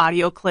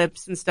audio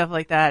clips and stuff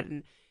like that,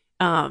 and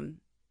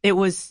it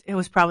was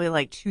probably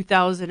like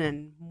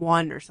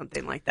 2001 or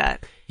something like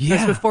that. Yeah.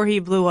 It was before he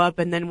blew up,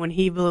 and then when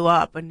he blew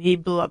up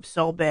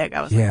so big,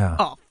 I was Yeah. like,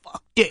 oh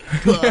fuck, dick,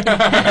 good.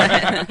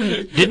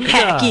 Didn't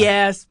hacky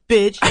ass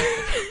bitch.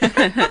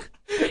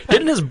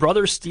 didn't his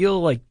brother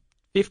steal like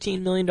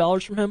 $15 million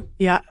from him?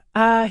 Yeah,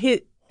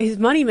 his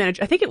money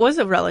manager. I think it was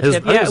a relative. I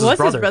think Yeah, it was it was his his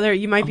brother. brother.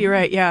 You might be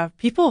right. Yeah,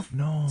 people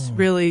No.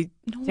 really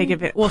take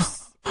advantage. Well,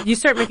 you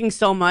start making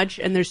so much,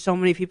 and there's so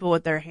many people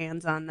with their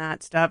hands on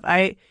that stuff.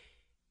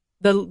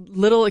 The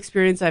little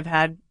experience I've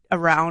had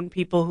around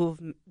people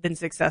who've been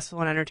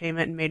successful in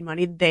entertainment and made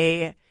money,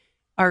 they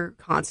are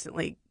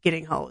constantly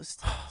getting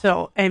hosed.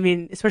 So, I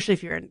mean, especially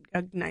if you're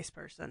a nice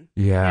person,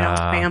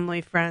 Yeah.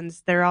 family,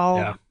 friends, they're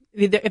all,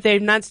 if they're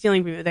not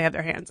stealing from you, they have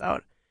their hands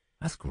out.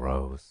 That's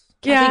gross.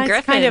 Yeah, Kathy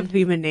it's kind Griffin. of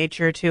human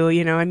nature too,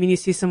 I mean, you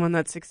see someone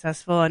that's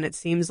successful and it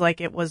seems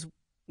like it was,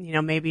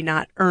 maybe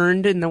not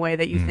earned in the way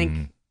that you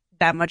think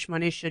that much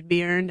money should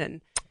be earned,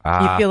 and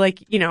you feel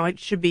like, it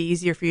should be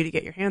easier for you to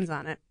get your hands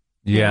on it.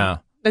 Yeah.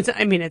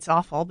 It's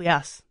awful,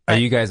 yes. Are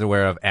you guys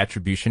aware of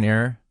attribution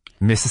error?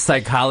 Mrs.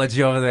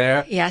 Psychology over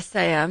there? Yes,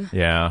 I am.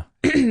 Yeah.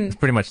 It's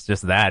pretty much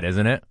just that,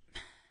 isn't it?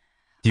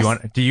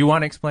 Do you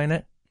want to explain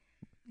it?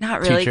 Not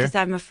really, Teacher? because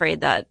I'm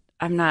afraid that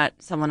I'm not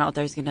someone out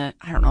there's gonna.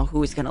 I don't know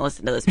who's gonna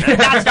listen to this. But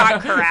that's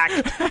not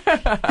correct.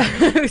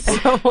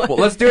 Well,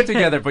 let's do it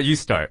together, but you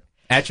start.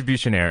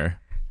 Attribution error.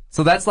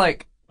 So that's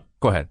like,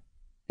 go ahead.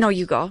 No,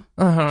 you go.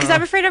 Because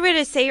I'm afraid I'm going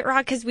to say it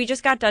wrong, because we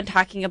just got done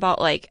talking about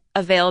like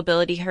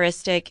availability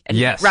heuristic and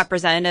Yes.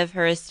 representative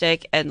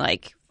heuristic and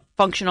like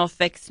functional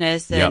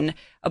fixedness and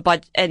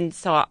and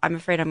so I'm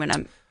afraid I'm going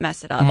to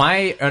mess it up.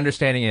 My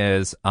understanding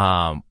is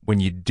when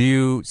you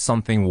do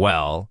something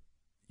well,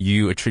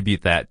 you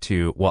attribute that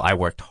to, well, I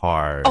worked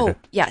hard. Oh,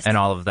 yes. And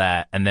all of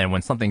that. And then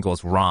when something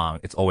goes wrong,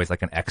 it's always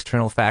like an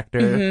external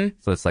factor.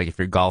 So it's like if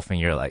you're golfing,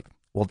 you're like,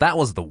 well, that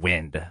was the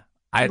wind.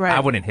 I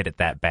wouldn't hit it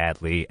that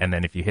badly. And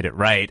then if you hit it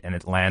right and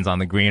it lands on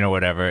the green or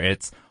whatever,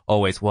 it's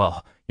always,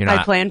 well,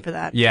 I planned for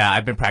that. Yeah,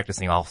 I've been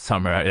practicing all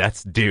summer.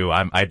 That's due.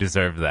 I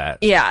deserve that.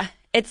 Yeah.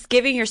 It's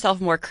giving yourself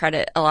more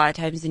credit a lot of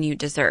times than you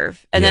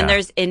deserve. And then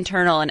there's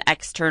internal and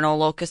external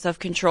locus of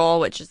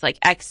control, which is like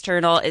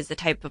external is the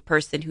type of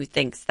person who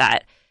thinks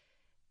that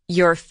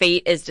your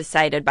fate is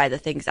decided by the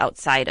things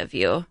outside of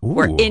you.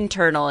 Where Ooh.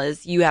 internal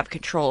is you have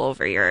control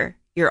over your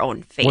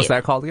own fate. What's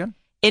that called again?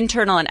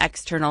 Internal and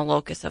external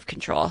locus of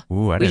control.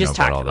 Ooh, I we didn't just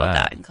know about talked all about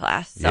that. that in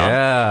class. So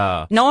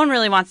Yeah. no one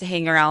really wants to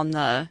hang around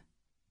the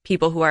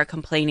people who are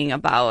complaining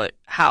about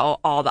how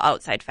all the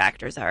outside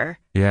factors are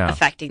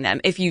affecting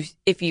them. If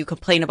you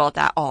complain about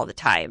that all the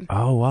time.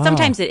 Oh, wow.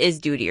 Sometimes it is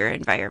due to your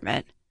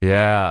environment,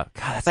 Yeah.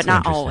 God, that's but so not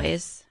interesting.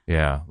 always.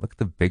 Yeah. Look at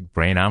the big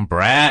brain on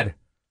Brad.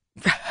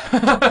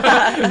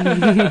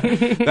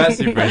 That's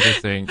super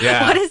interesting.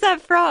 Yeah. What is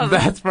that from?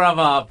 That's from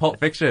Pulp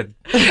Fiction.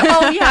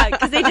 Oh yeah,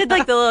 because they did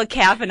like the little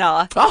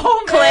Kavanaugh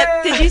Oh, clip.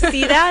 man. Did you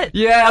see that?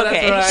 Yeah,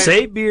 Okay. that's right.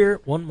 Say beer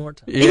one more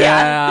time.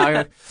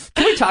 Yeah.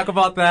 Can we talk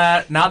about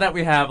that now that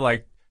we have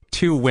like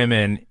two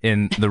women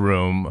in the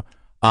room?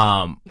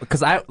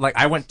 Because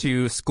I went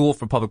to school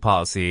for public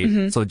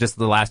policy, so just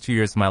the last 2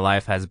 years of my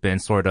life has been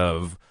sort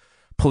of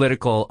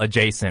political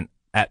adjacent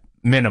at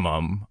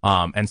minimum.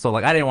 And so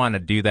like I didn't want to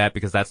do that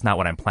because that's not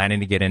what I'm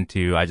planning to get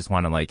into. I just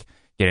want to like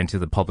get into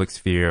the public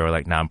sphere or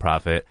like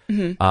nonprofit.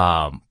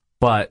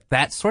 But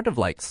that sort of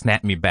like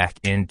snapped me back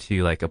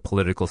into like a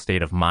political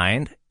state of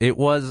mind. It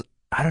was,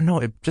 I don't know,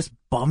 it just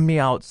bummed me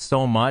out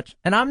so much.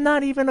 And I'm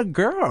not even a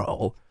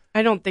girl.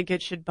 I don't think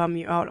it should bum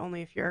you out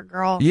only if you're a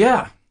girl.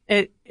 Yeah.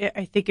 I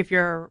think if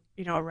you're,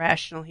 a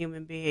rational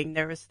human being,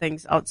 there was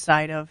things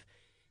outside of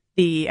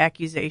the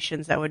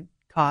accusations that would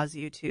cause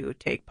you to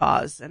take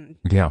pause and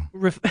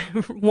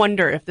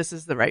wonder if this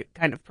is the right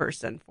kind of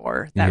person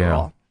for that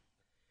role.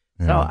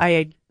 So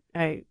I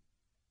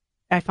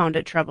found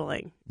it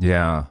troubling.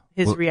 Yeah.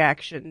 His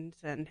reactions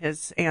and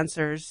his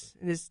answers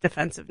and his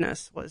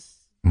defensiveness was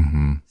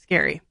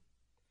scary.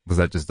 Was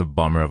that just a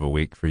bummer of a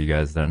week for you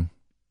guys then?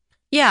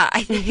 Yeah,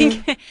 I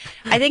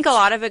think a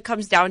lot of it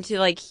comes down to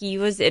like he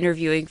was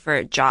interviewing for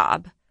a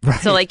job. Right.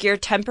 So like your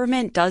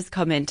temperament does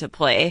come into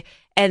play.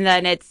 And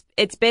then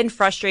it's been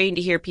frustrating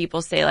to hear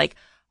people say like,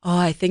 oh,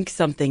 I think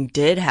something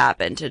did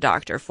happen to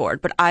Dr.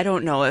 Ford, but I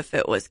don't know if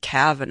it was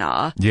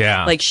Kavanaugh.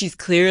 Yeah. Like she's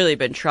clearly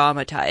been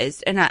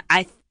traumatized. And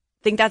I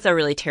think that's a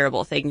really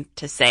terrible thing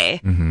to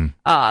say.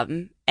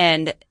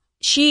 And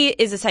she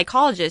is a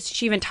psychologist.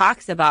 She even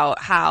talks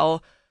about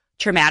how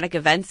traumatic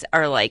events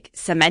are like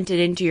cemented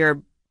into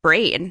your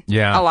brain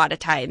a lot of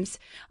times.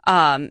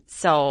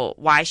 So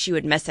why she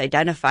would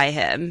misidentify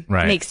him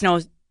makes no,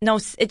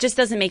 it just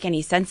doesn't make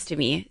any sense to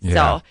me. Yeah.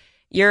 So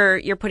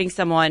you're putting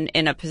someone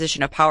in a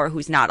position of power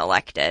who's not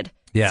elected.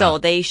 Yeah. So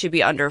they should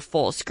be under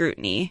full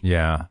scrutiny.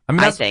 Yeah. I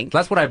mean,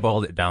 that's what I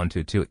boiled it down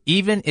to too.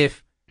 Even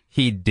if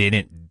he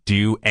didn't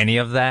do any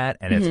of that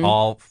and it's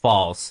all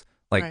false,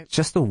 like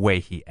just the way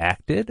he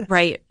acted.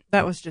 Right.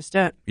 That was just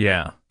it.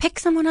 Yeah. Pick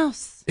someone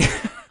else.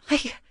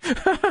 Like,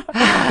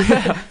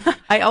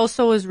 I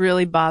also was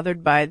really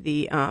bothered by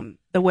the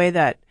way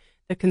that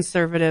the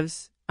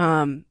conservatives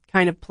kind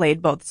of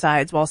played both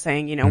sides while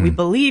saying, we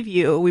believe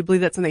you, we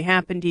believe that something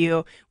happened to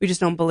you, we just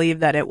don't believe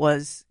that it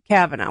was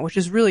Kavanaugh, which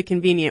is a really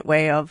convenient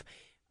way of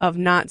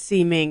not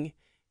seeming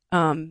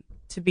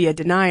to be a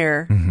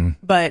denier,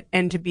 but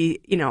and to be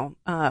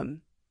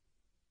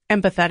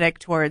empathetic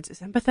towards. Is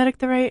empathetic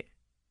the right?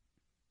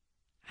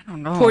 I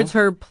don't know. Towards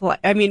her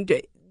I mean,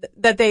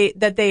 that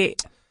they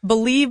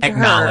believed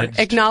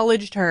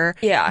acknowledged her,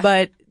 Yeah.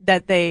 but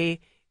that they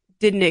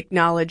didn't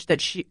acknowledge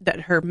that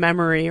her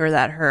memory or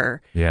that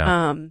her,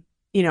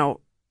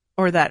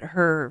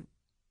 or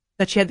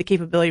that she had the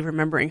capability of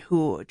remembering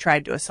who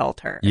tried to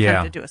assault her,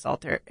 attempted to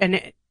assault her.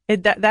 And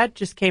that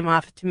just came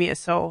off to me as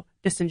so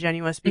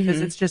disingenuous because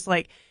it's just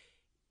like,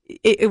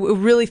 it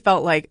really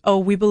felt like, oh,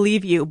 we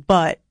believe you,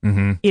 but,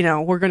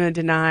 we're going to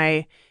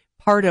deny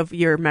part of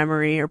your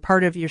memory or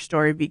part of your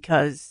story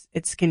because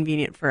it's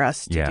convenient for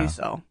us to do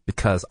so.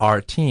 Because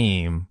our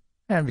team,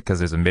 and because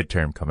there's a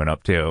midterm coming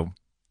up too.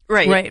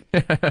 Right.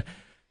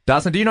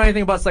 Dawson, do you know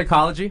anything about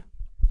psychology?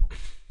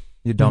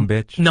 You dumb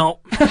bitch. No.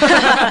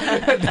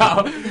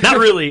 No. Not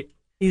really.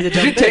 He's a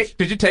dumb bitch.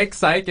 Did you take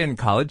psych in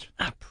college?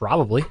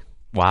 Probably.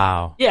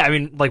 Wow. Yeah, I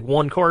mean, like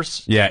one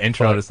course. Yeah,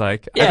 intro to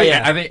psych.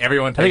 Yeah, I think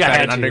everyone takes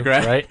that in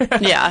undergrad.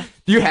 Right? Yeah.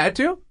 You had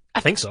to? I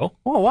think so.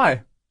 Oh,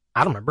 why?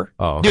 I don't remember.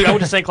 Oh. Dude, I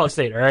went to St. Cloud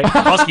State, all right?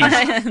 Huskies.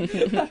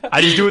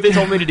 I just do what they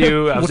told me to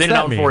do. I was What's in and that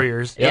out in mean? 4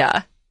 years. Yep.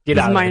 Yeah. Get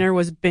His out of there. minor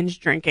was binge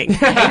drinking.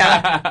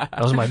 That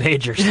was my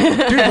majors. Dude,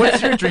 what's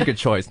your drink of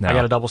choice now? I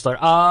got a double star.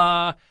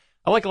 I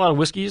like a lot of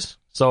whiskeys.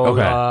 So,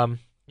 Okay.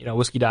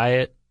 whiskey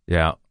diet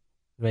Yeah.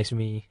 makes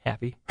me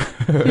happy.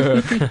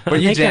 But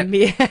you Making jam.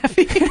 me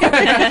happy.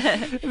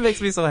 It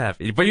makes me so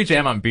happy. But you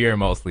jam on beer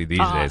mostly these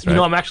days, right?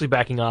 I'm actually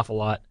backing off a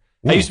lot.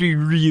 Ooh. I used to be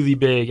really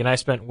big, and I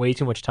spent way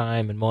too much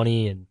time and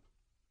money and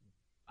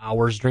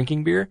hours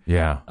drinking beer.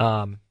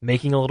 Yeah.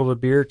 Making a little bit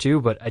of beer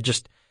too, but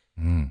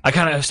I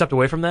kind of stepped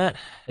away from that.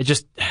 It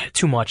just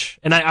too much.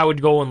 And I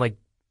would go and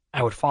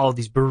I would follow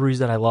these breweries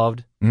that I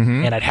loved,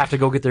 and I'd have to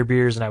go get their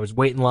beers, and I was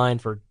wait in line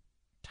for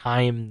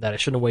time that I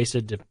shouldn't have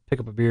wasted to pick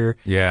up a beer.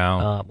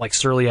 Yeah. Like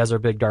Surly has our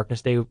big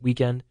Darkness Day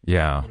weekend,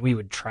 Yeah. and we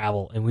would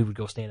travel and we would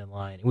go stand in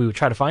line and we would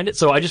try to find it.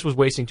 So I just was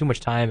wasting too much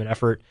time and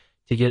effort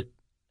to get.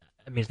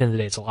 I mean, at the end of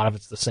the day, a lot of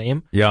it's the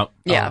same. Yep.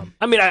 Yeah.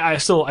 I mean, I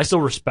still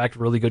respect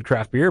really good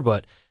craft beer,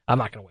 but I'm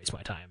not going to waste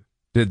my time.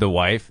 Did the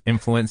wife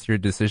influence your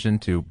decision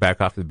to back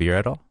off the beer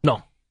at all?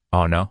 No.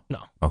 Oh, no?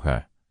 No.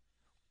 Okay.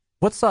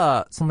 What's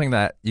something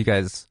that you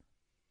guys,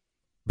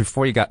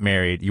 before you got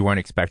married, you weren't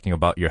expecting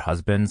about your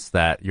husbands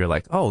that you're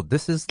like, oh,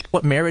 this is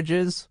what marriage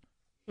is?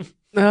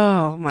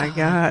 Oh my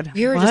God.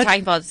 We were What? just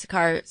talking about this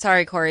car.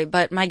 Sorry, Corey,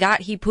 but my God,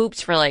 he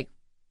poops for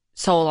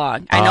so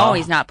long. I know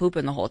he's not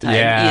pooping the whole time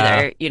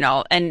either,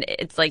 and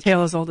it's like,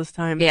 Tale as old as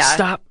time. yeah.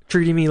 Stop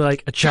treating me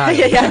like a child.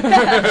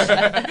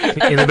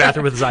 Yeah. In the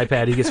bathroom with his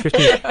iPad, he gets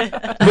 15.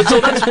 But so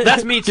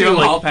that's me too. Two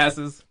hall Like,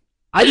 passes.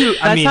 I do.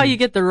 I That's mean, how you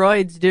get the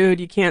roids,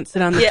 dude. You can't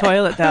sit on the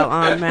toilet that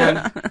long,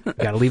 man.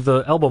 gotta leave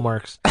the elbow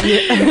marks.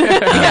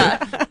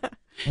 Yeah.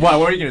 What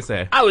were you going to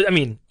say? I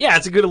mean, yeah,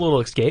 it's a good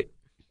little escape.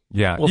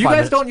 Yeah. Well, you 5 guys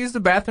minutes. don't use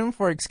the bathroom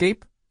for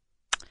escape?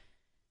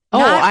 Oh,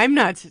 Not- I'm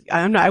not.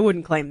 I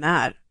wouldn't claim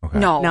that. Okay.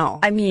 No,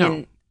 I mean,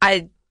 no.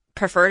 I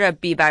prefer to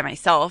be by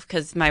myself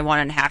because my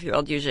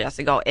 1.5-year-old usually has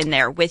to go in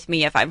there with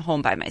me if I'm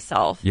home by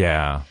myself.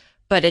 Yeah.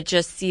 But it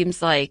just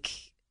seems like,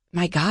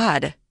 my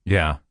God,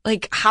 Yeah.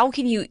 how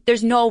can you?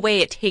 There's no way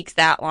it takes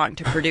that long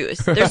to produce.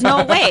 There's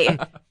no way.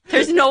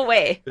 There's no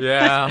way.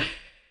 Yeah.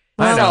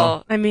 Well,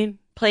 So I mean,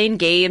 playing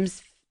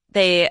games,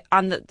 they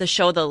on the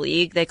show The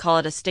League, they call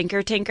it a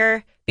stinker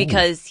tinker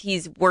because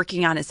he's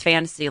working on his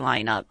fantasy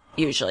lineup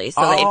usually.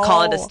 So they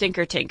call it a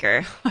stinker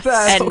tinker.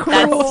 That's And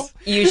that's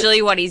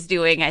usually what he's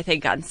doing, I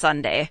think, on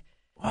Sunday.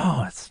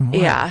 Oh, that's smart.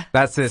 Yeah.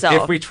 That's it.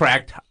 So- If we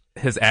tracked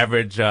his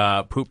average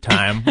poop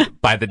time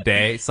by the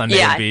day, Sunday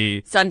Yeah. would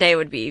be Sunday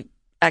would be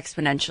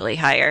exponentially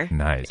higher.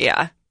 nice.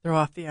 Yeah. throw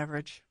off the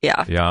average.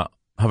 Yeah. Yeah.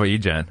 How about you,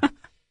 Jen?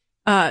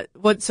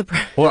 What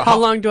surprise? Well, how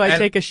long do I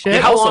take a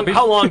shit? How Also,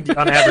 long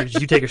on average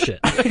do you take a shit?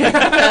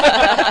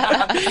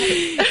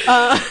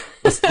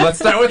 Let's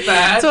start with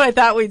that. That's what I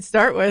thought we'd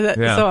start with.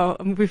 Yeah. So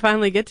we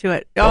finally get to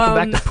it. Welcome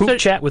back to Poop should,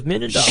 Chat with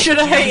Min and Dog. should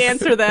I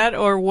answer that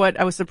or what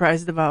I was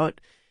surprised about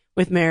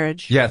with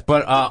marriage? Yes,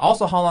 but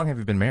also, how long have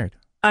you been married?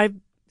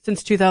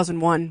 Since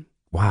 2001.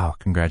 Wow,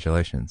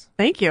 congratulations.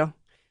 Thank you.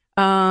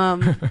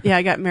 Yeah,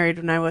 I got married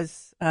when I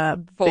was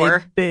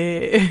 4.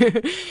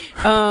 big.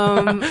 When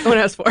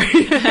I was 4.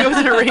 It was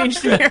an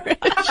arranged marriage.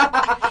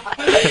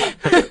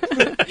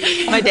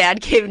 My dad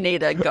gave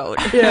Nate a goat.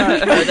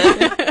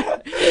 Yeah.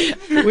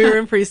 We were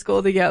in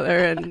preschool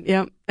together,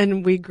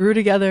 and we grew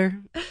together.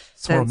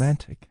 So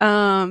romantic.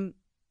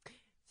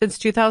 Since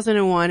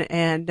 2001,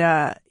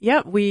 and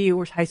we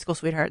were high school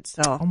sweethearts.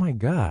 So, Oh my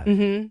God.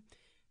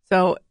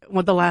 so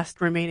the last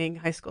remaining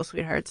high school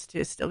sweethearts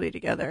to still be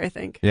together, I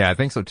think. Yeah, I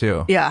think so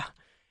too. Yeah.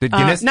 Did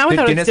Guinness, not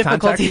without Guinness its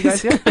contact you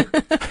guys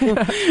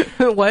difficulties.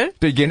 yet? What?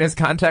 Did Guinness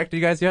contact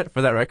you guys yet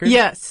for that record?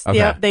 Yes. Okay.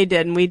 Yep, they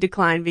did. And we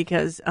declined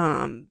because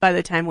by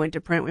the time we went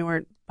to print, we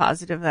weren't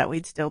positive that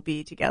we'd still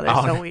be together.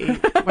 Oh. So we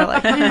were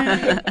like,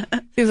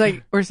 seems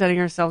like we're setting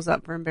ourselves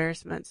up for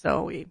embarrassment.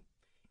 So we,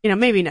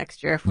 maybe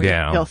next year if we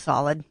feel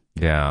solid.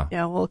 Yeah.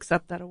 Yeah, we'll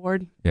accept that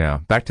award. Yeah.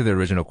 Back to the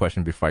original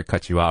question before I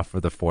cut you off for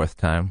the fourth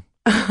time.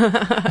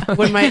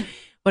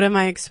 What am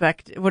I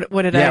expect? What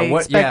did I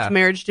expect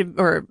marriage to,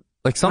 or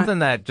like something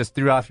that just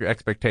threw off your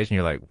expectation?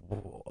 You're like,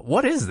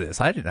 what is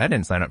this? I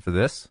didn't sign up for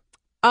this.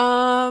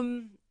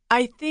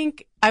 I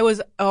think I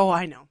was. Oh,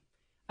 I know.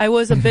 I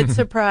was a bit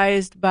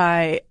surprised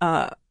by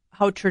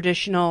how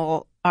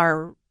traditional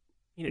our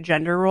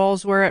gender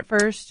roles were at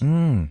first.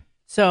 Mm.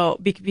 So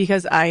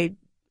because I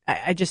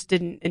just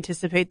didn't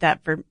anticipate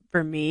that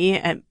for me,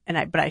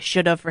 but I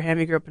should have for him.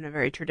 He grew up in a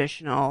very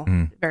traditional,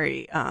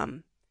 very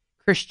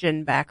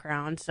Christian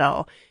background.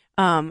 So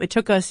it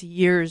took us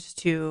years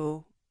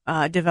to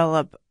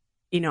develop,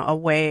 a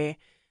way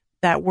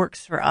that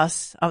works for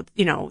us.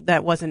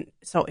 That wasn't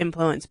so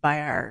influenced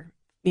by our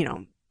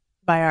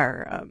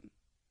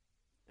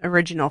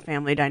original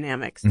family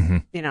dynamics.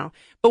 Mm-hmm.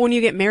 But when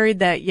you get married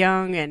that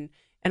young and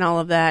all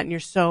of that, and you're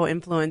so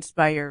influenced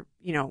by your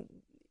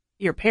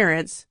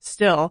parents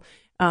still,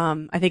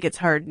 I think it's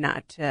hard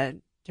not to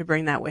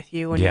bring that with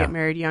you when you get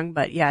married young.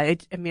 But yeah,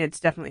 it's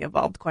definitely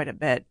evolved quite a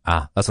bit.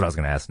 That's what I was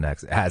going to ask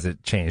next. Has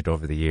it changed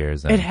over the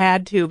years? It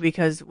had to,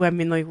 because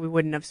we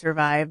wouldn't have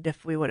survived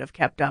if we would have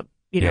kept up,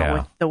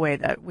 with the way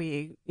that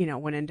we,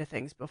 went into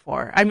things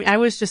before. I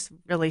was just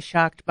really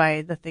shocked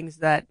by the things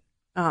that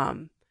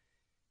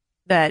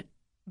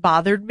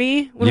bothered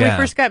me when we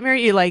first got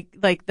married.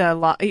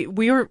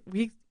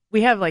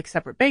 We have like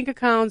separate bank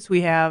accounts.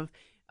 We have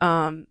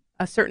a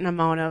certain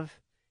amount of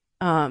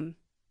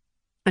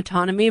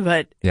autonomy,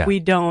 but we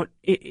don't.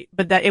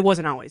 It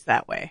wasn't always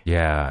that way.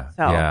 Yeah.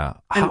 So, yeah.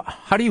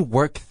 How do you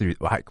work through?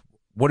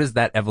 What is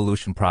that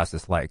evolution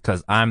process like?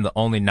 Because I'm the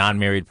only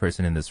non-married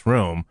person in this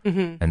room,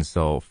 and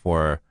so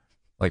for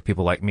like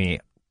people like me,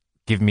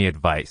 give me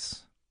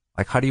advice.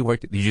 Like, how do you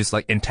work? Do you just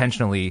like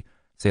intentionally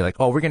say like,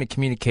 oh, we're going to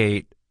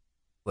communicate,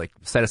 like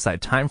set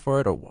aside time for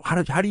it, or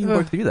how do you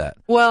work through that?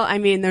 Well,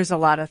 there's a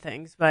lot of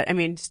things, but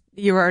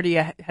you're already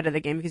ahead of the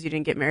game because you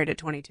didn't get married at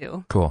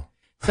 22. Cool.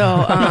 So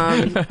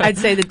I'd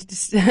say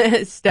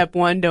that step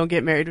one, don't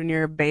get married when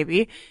you're a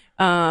baby.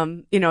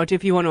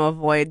 If you want to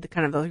avoid the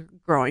kind of the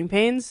growing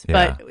pains.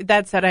 Yeah. But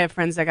that said, I have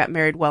friends that got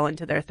married well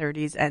into their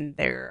 30s and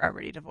they're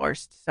already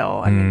divorced.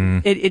 So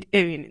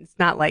it's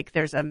not like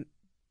there's a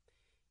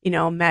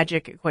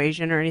magic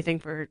equation or anything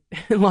for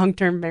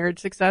long-term marriage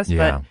success.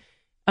 Yeah.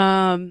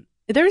 But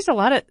there's a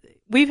lot of,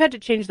 we've had to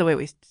change the way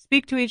we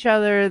speak to each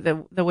other,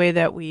 the way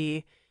that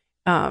we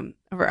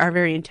are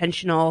very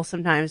intentional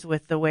sometimes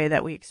with the way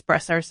that we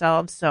express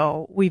ourselves.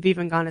 So we've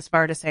even gone as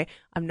far to say,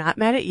 I'm not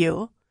mad at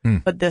you,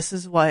 but this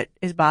is what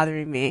is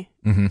bothering me,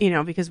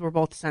 because we're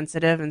both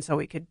sensitive. And so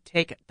we could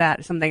take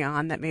something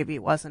on that maybe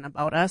wasn't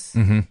about us.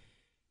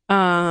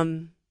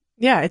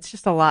 It's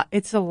just a lot.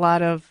 It's a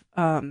lot of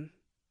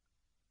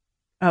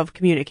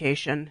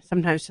communication,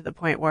 sometimes to the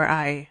point where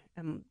I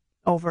am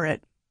over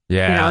it.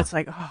 Yeah. It's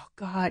like, oh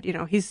God,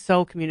 he's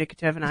so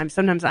communicative, and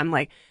sometimes I'm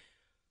like,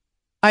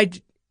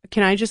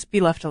 can I just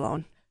be left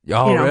alone?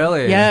 Oh,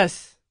 really?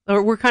 Yes.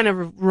 Or we're kind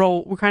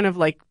of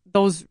like,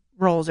 those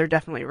roles are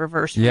definitely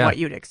reversed from what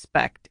you'd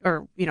expect,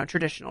 or,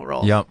 traditional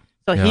roles. Yep.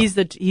 So he's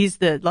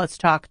the let's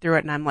talk through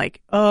it, and I'm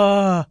like,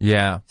 oh.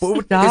 Yeah. Is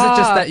it just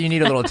that you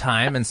need a little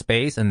time and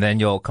space, and then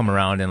you'll come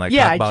around and like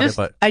talk about it?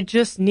 But I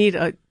just need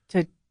to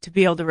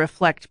be able to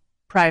reflect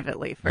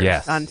privately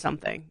first on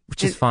something.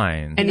 Which is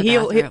fine. And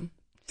he'll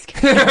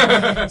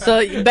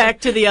so back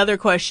to the other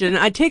question.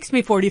 It takes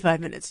me 45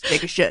 minutes to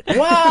take a shit.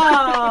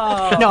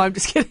 Wow. No, I'm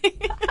just kidding.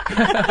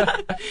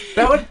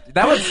 that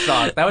would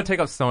suck. That would take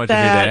up so much of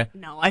your day.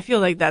 No, I feel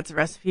like that's a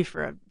recipe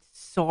for a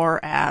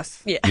sore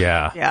ass.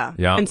 Yeah.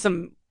 Yeah. And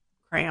some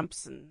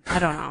cramps and I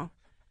don't know,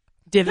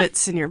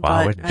 divots in your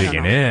butt. We're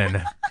digging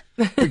in.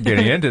 We're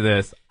getting into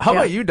this. How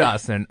about you,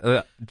 Dawson?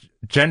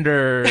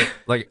 Gender,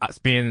 like us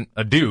being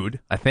a dude,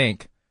 I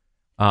think.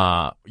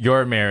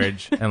 Your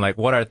marriage and like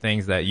what are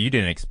things that you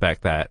didn't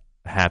expect that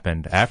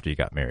happened after you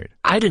got married?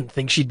 I didn't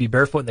think she'd be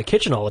barefoot in the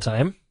kitchen all the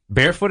time.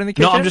 Barefoot in the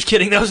kitchen? No, I'm just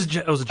kidding. That was a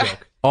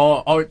joke.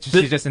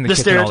 She's just in the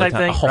kitchen all the stereotype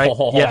time. thing, right?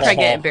 Yes.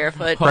 Pregnant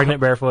barefoot. Pregnant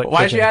barefoot.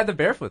 Why'd you add the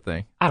barefoot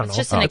thing? I don't know. It's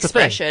just an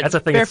expression. That's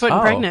a thing. Barefoot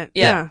and pregnant.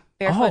 Yeah.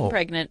 Barefoot and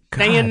pregnant.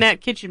 Stay in that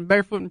kitchen,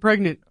 barefoot and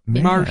pregnant.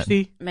 Man.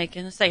 Marcy.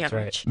 Making a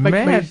sandwich. Right.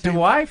 Man,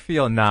 do I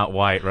feel not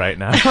white right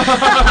now?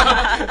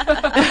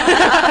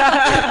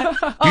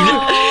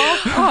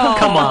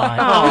 Come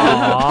on.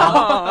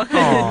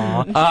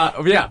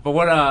 Yeah, but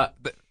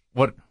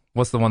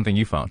what's the one thing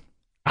you found?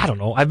 I don't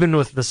know. I've been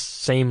with the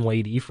same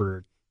lady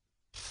for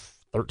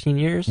 13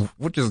 years.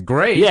 Which is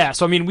great. Yeah,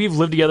 so we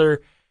lived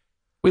together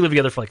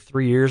for like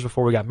 3 years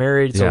before we got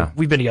married. So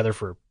we've been together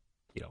for,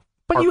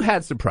 But you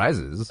had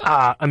surprises.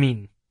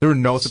 There were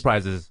no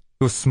surprises.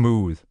 It was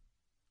smooth.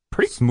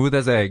 Pretty smooth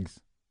as eggs.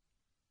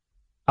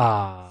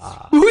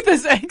 Smooth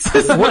as eggs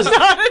is Was-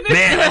 not an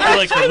Man, I feel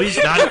like the least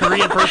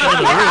non-Korean person in the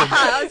room.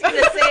 I was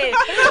gonna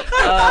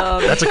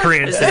say, That's a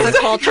Korean is thing. this a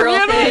cultural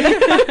thing?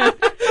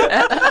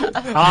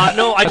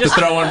 No, I just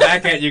throw one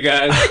back at you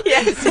guys.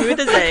 Yeah, smooth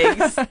as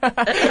eggs.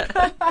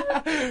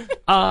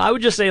 I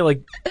would just say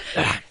like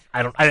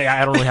I don't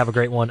really have a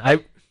great one. I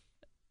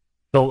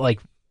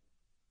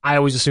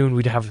always assumed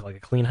we'd have like a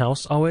clean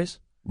house always.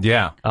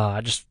 Yeah.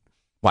 Just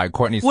Why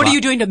Courtney's What are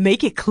you doing to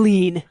make it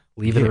clean?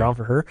 leave it around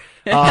for her.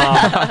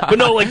 But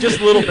no, like just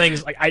little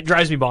things. Like it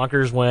drives me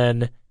bonkers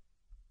when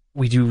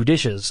we do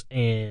dishes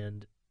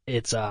and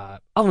it's I'm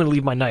gonna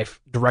leave my knife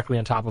directly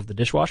on top of the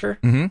dishwasher,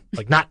 Mm-hmm.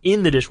 like not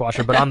in the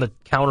dishwasher, but on the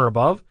counter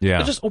above. Yeah.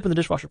 I just open the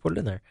dishwasher, put it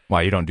in there.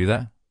 Why you don't do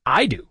that?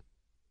 I do.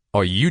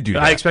 Oh, you do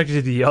that. I expected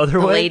it the other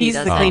The way. lady He's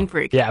does the that. clean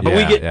freak. Yeah, but Yeah,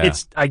 we get yeah.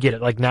 I get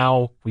it. Like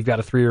now we've got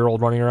a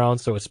 3-year-old running around,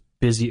 so it's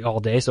busy all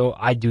day. So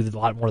I do a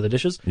lot more of the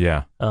dishes,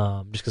 Yeah.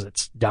 just because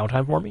it's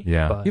downtime for me.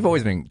 Yeah. But, You've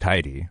always been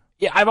tidy.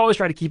 yeah, I've always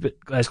tried to keep it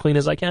as clean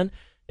as I can.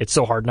 It's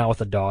so hard now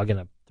with a dog and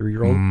a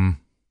 3-year-old.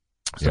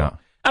 So Yeah.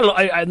 I don't know.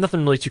 I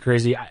nothing really too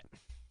crazy.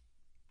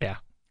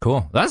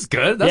 Cool. That's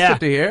good. That's Yeah. good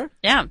to hear.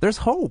 Yeah, There's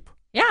hope.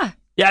 yeah.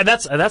 Yeah,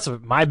 that's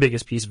my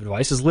biggest piece of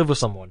advice is live with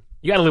someone.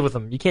 You got to live with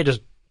them. You can't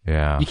just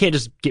Yeah.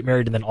 get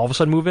married and then all of a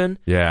sudden move in.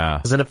 Yeah.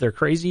 Because then if they're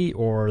crazy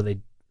or they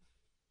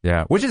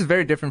Yeah. Which is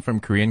very different from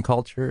Korean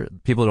culture.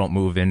 People don't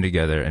move in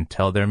together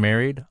until they're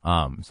married.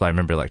 So I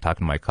remember like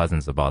talking to my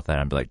cousins about that.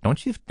 I'd be like,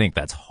 don't you think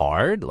that's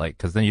hard? Like,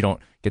 cause then you don't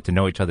get to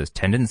know each other's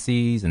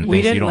tendencies and We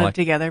things you didn't don't live like.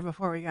 together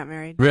before we got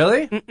married.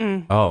 Really?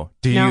 Mm-mm. Oh,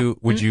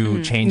 would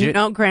you change it?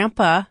 No,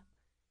 Grandpa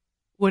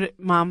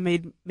Mom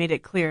made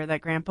it clear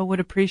that Grandpa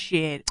would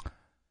appreciate.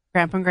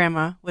 Grandpa and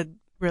Grandma would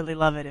really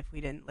love it if we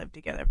didn't live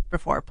together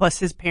before. Plus,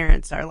 his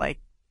parents are like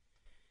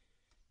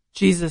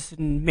Jesus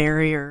and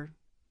Mary or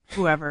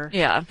whoever.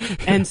 Yeah.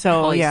 And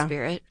so, Holy yeah.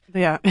 Spirit.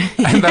 Yeah.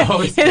 And the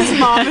Holy Spirit.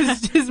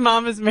 his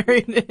mom is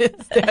Mary and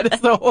his dad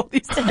is the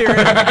Holy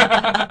Spirit.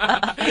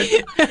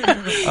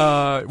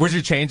 Would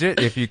you change it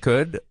if you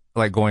could?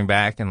 Like going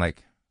back and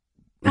like,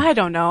 I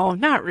don't know.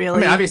 Not really.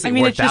 I mean, obviously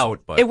it worked it's just-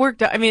 out, but- it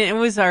worked out. I mean, it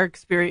was our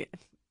experience.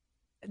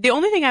 The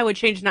only thing I would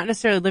change, not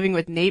necessarily living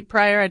with Nate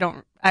prior.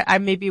 I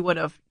maybe would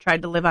have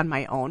tried to live on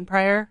my own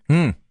prior.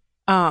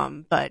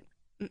 But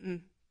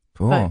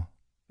cool. But,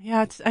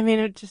 yeah, it's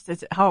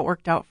how it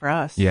worked out for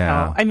us.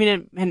 Yeah. So, I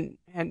mean, and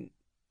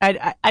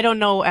I don't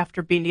know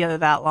after being together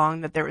that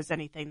long that there was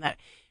anything that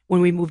when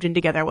we moved in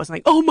together, I wasn't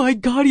like, oh my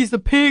God, he's a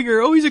pig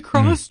or oh, he's a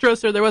cross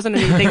dresser. There wasn't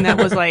anything that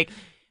was like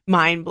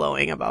mind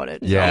blowing about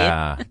it. So.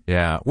 Yeah,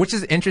 yeah. Which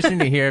is interesting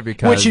to hear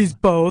because Which is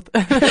both.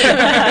 I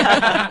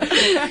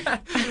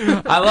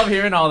love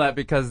hearing all that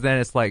because then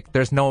it's like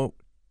there's no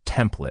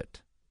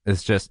template.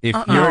 It's just if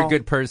you're a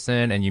good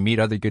person and you meet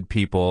other good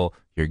people,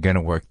 you're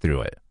gonna work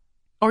through it.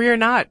 Or you're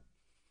not.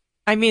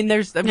 I mean,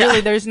 there's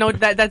no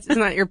that's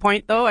not your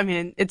point though. I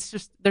mean, it's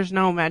just there's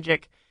no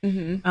magic.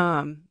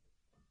 Mm-hmm.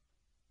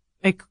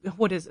 Like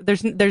what is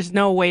there's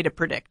no way to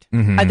predict.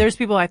 Mhm. There's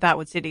people I thought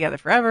would stay together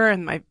forever,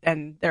 and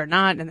they're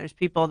not. And there's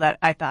people that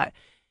I thought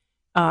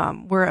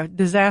were a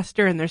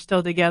disaster, and they're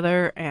still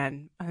together.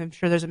 And I'm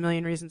sure there's a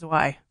million reasons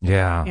why.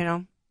 Yeah. You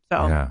know.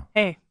 So Yeah.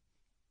 hey,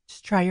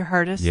 just try your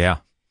hardest. Yeah.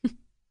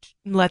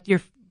 Let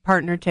your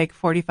partner take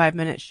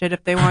 45-minute shit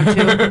if they want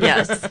to.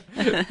 Yes.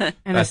 And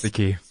That's the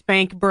key.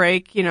 spank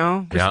break. You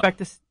know, Yeah. respect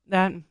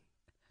that. And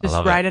just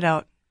love ride it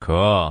out.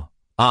 Cool.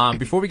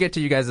 Before we get to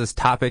you guys'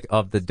 topic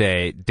of the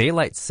day,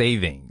 daylight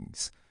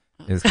savings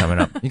is coming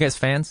up. You guys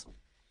fans?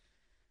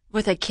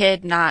 With a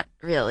kid, not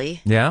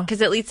really. Yeah.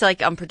 Because it leads to like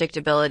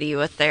unpredictability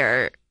with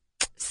their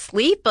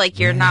sleep. Like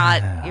you're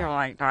like, no,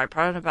 I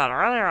put in about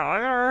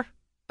earlier.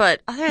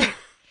 But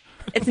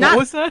it's not What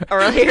was that?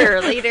 earlier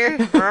or later.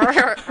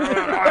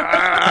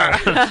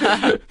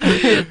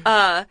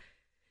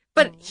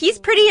 But he's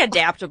pretty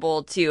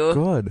adaptable too.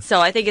 Good. So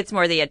I think it's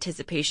more the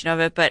anticipation of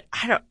it. But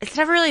it's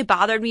never really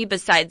bothered me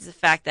besides the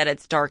fact that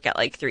it's dark at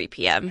like 3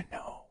 p.m.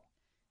 No.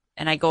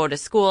 And I go to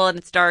school and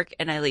it's dark,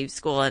 and I leave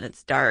school and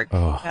it's dark.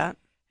 Oh. Yeah.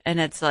 And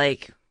it's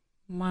like,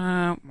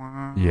 wah,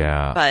 wah.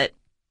 Yeah. But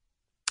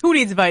Who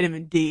needs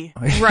vitamin D?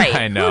 right,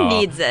 I know. who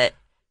needs it?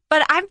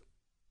 But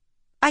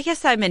I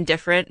guess I'm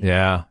indifferent.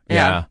 Yeah.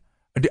 Yeah.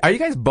 Were you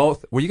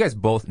guys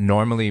both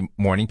normally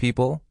morning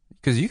people?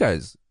 Because you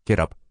guys get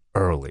up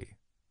early.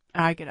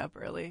 I get up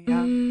early. Yeah,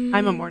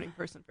 I'm a morning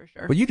person for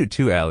sure. Well, you do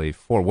too, Allie,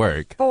 for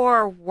work.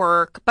 For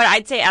work. But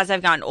I'd say as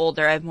I've gotten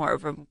older, I'm more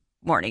of a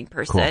morning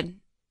person. Cool.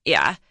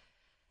 Yeah.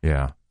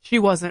 Yeah. She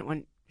wasn't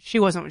when she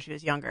was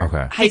younger.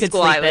 Okay. High could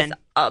school, sleep I was in.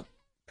 up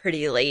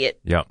pretty late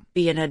Yep.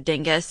 being a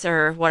dingus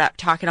or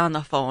talking on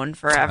the phone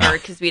forever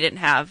because we had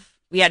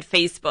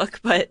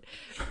Facebook, but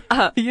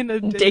Being a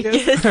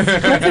dingus.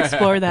 Let's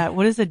explore that.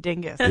 What is a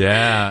dingus?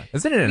 Yeah.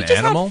 Isn't it an We just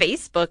animal? had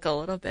Facebook a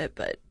little bit,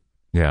 but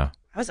Yeah.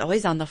 I was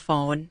always on the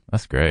phone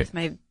That's great. with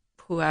my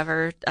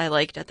whoever I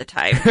liked at the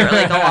time for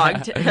like a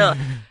long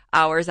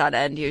hours on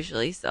end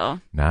usually. So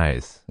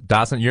Nice.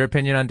 Dawson, your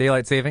opinion on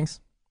daylight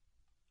savings?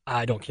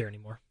 I don't care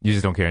anymore. You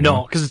just don't care No,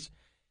 anymore? because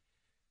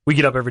we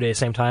get up every day at the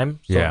same time.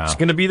 So Yeah. it's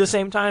going to be the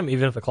same time,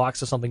 even if the clock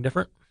says something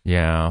different.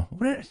 Yeah.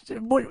 Wouldn't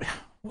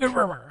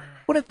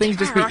things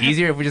just be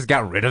easier if we just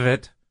got rid of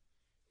it?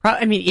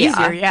 I mean,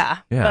 easier, yeah.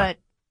 Yeah. But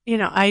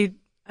I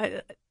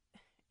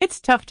it's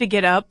tough to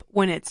get up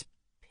when it's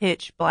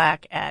pitch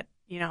black at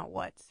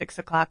 6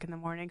 o'clock in the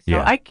morning. So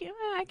Yeah. I can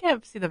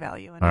see the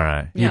value in All it.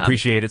 right. You Yeah.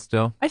 appreciate it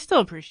still? I still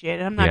appreciate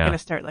it. I'm not Yeah. going to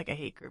start like a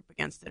hate group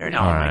against it or No.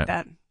 anything All right. like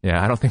that,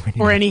 Yeah, I don't think we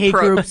need or any hate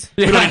Pro- groups.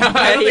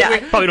 Yeah.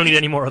 Probably don't need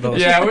any more of those.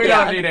 Yeah, we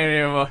Yeah. don't need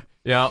any more.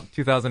 Yeah,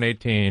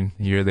 2018,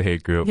 year of the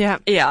hate group. Yeah.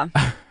 Yeah.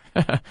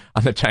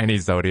 On the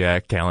Chinese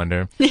zodiac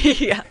calendar.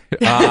 Yeah.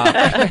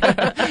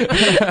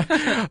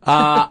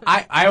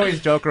 I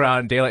always joke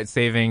around daylight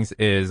savings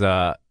is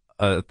a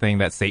thing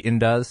that Satan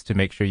does to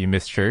make sure you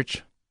miss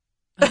church.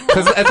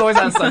 Because it's always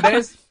on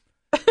Sundays.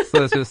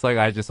 So it's just like,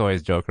 I just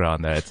always joke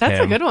around that. It's That's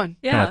him a good one.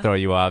 trying Yeah. to throw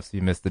you off so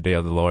you miss the day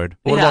of the Lord.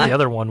 What Yeah. about the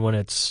other one when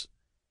it's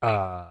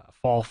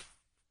fall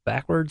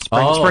backwards,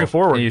 spring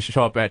forward? And you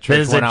show up at Then church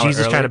is 1 that hour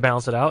Jesus early. trying to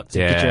balance it out to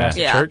get your Yeah. ass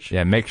to Yeah. church?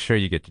 Yeah, make sure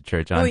you get to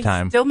church Oh, on he's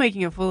time. still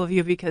making a fool of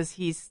you because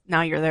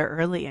now you're there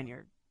early and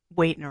you're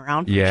waiting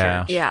around for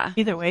Yeah. church. Yeah.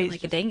 Either way,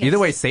 Like a dingus. Either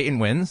way, Satan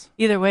wins.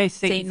 Satan's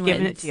Satan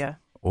giving wins. it to you.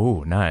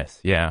 Oh, nice.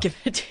 Yeah. Give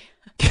it to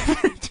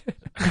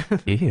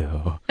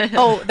Ew.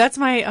 Oh, that's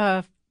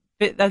my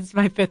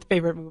fifth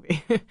favorite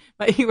movie.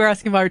 But you were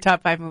asking about our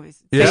top 5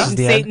 movies. Yeah.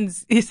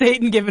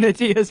 Satan giving it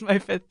to you is my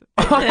fifth.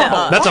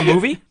 That's a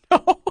movie?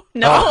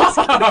 No.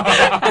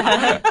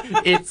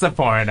 It's a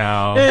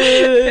porno.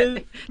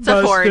 It's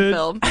a foreign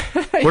film.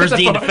 Where's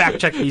Dean to fact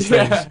check these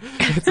things?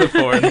 It's a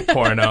foreign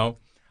porno.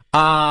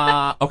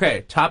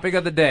 Okay, topic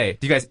of the day.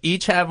 Do you guys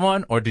each have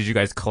one, or did you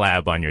guys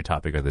collab on your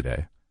topic of the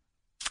day?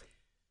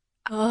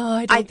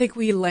 I don't think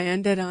we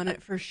landed on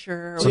it for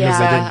sure. So We does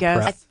Yeah. that I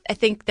guess. prep? I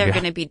think they're Yeah.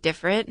 going to be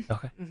different.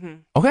 Okay.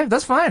 Okay,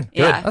 that's fine. Good.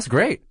 Yeah. That's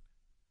great.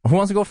 Who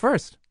wants to go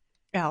first?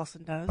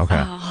 Allison does.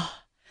 Okay.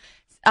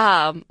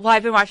 Well,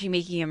 I've been watching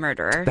Making a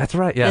Murderer. That's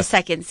right. Yeah. The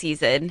second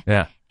season.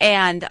 Yeah.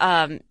 And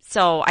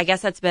so I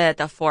guess that's been at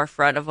the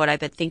forefront of what I've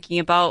been thinking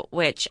about,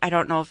 which I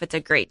don't know if it's a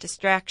great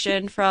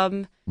distraction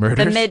from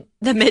Murders?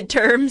 the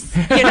midterms,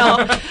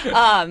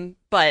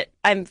 but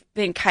I've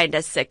been kind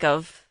of sick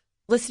of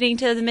listening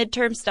to the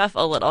midterm stuff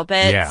a little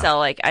bit. Yeah. So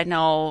like I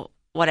know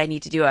what I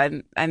need to do.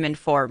 I'm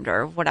informed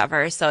or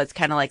whatever. So it's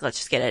kind of like, let's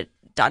just get it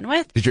done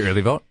with. Did you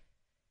early vote?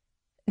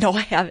 No,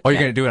 I haven't. Oh, you're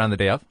going to do it on the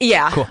day of?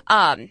 Yeah. Cool.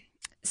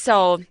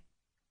 So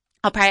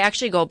I'll probably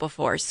actually go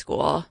before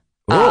school.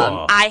 Ooh.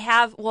 I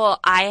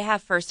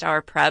have first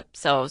hour prep,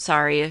 so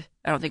sorry.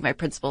 I don't think my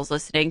principal's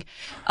listening.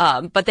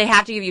 But they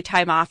have to give you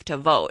time off to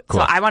vote.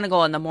 Cool. So I want to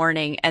go in the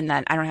morning and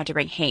then I don't have to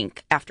bring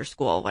Hank after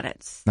school when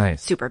it's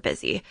Nice. super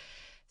busy.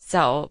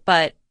 So,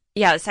 but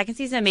yeah, the second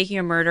season of Making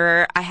a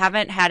Murderer, I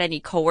haven't had any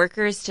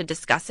coworkers to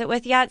discuss it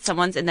with yet.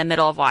 Someone's in the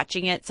middle of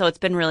watching it. So it's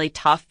been really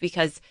tough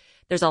because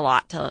there's a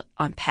lot to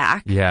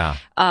unpack. Yeah.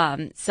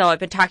 So I've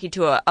been talking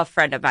to a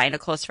friend of mine, a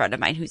close friend of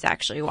mine who's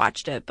actually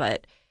watched it.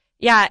 But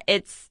yeah,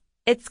 it's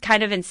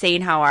kind of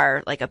insane how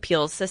our like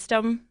appeals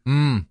system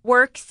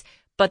works.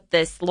 But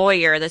this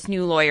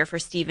new lawyer for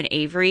Stephen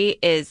Avery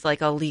is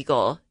like a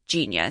legal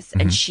genius,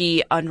 and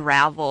she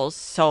unravels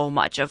so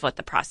much of what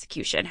the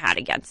prosecution had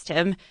against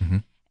him.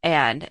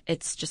 And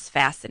it's just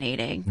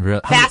fascinating.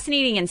 Real-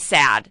 Fascinating and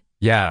sad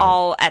Yeah.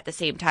 all at the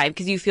same time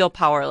because you feel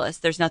powerless.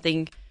 There's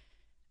nothing.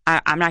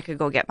 I'm not going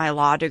to go get my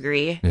law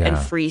degree Yeah. and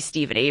free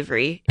Stephen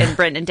Avery and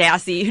Brendan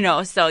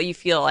Dassey, so you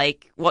feel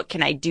like, what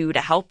can I do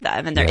to help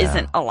them? And there Yeah.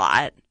 isn't a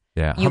lot.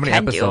 Yeah. You How many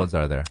can do. episodes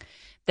are there?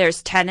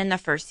 There's 10 in the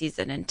first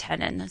season and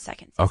 10 in the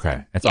second season.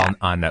 Okay. It's yeah.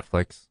 on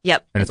Netflix.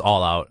 Yep. And it's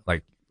all out,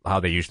 like how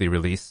they usually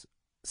release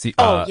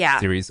Yeah.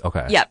 series.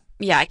 Okay. Yep.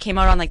 Yeah, it came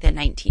out on like the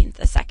 19th,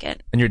 the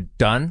second. And you're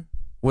done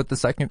with the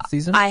second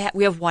season?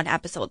 We have one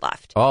episode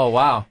left. Oh,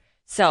 wow.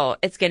 So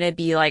it's going to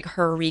be like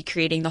her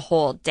recreating the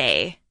whole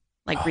day,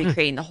 like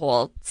recreating the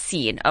whole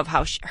scene of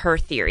how her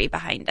theory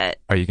behind it.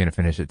 Are you going to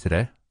finish it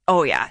today?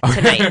 Oh, yeah.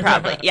 Tonight,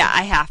 probably. Yeah,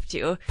 I have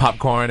to.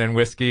 Popcorn and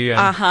whiskey.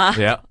 And,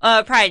 Yeah.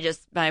 Probably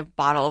just my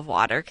bottle of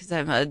water because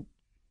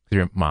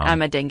Your mom.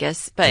 I'm a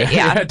dingus. But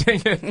yeah.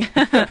 Dang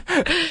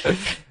it.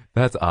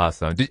 That's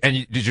awesome.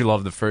 Did you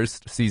love the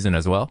first season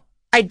as well?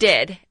 I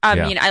did. I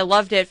Yeah. mean, I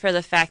loved it for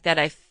the fact that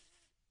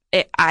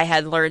I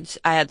had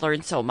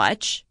learned so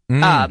much.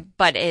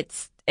 But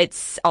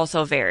it's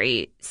also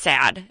very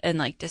sad and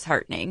like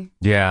disheartening.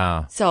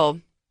 Yeah. So,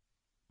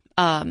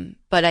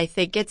 but I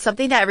think it's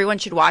something that everyone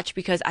should watch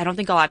because I don't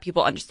think a lot of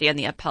people understand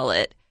the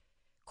appellate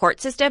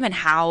court system and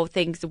how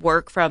things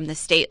work from the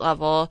state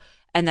level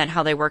and then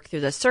how they work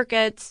through the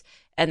circuits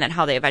and then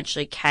how they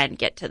eventually can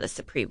get to the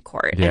Supreme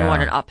Court Yeah. and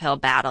what an uphill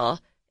battle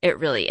it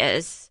really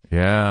is.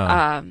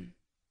 Yeah.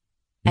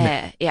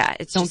 Yeah,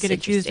 it's Don't just get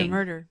accused of interesting.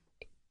 murder.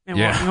 And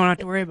Yeah. you won't have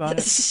to worry about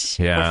it.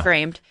 Yeah. We're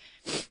framed.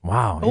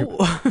 Wow.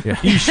 Oh,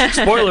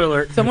 Spoiler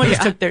alert. someone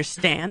just took their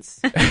stance.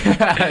 Don't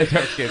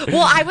get-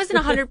 Well, I wasn't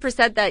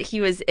 100% that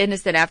he was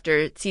innocent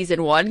after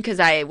season 1 because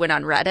I went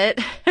on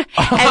Reddit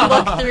and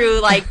looked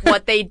through like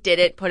what they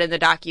didn't put in the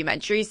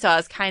documentary. So I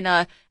was kind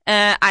of,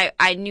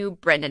 I knew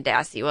Brendan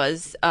Dassey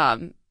was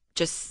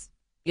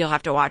you'll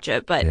have to watch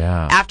it. But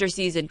Yeah. after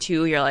season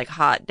 2, you're like,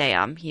 hot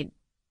damn, he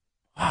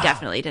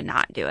definitely did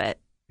not do it.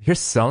 You're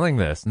selling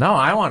this. No,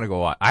 I want to go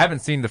watch. I haven't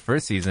seen the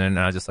first season, and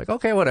I was just like,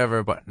 okay,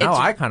 whatever. But now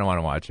I kind of want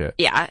to watch it.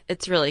 Yeah,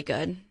 it's really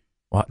good.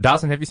 Well,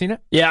 Dawson, have you seen it?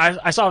 Yeah,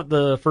 I saw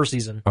the first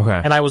season.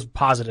 Okay. And I was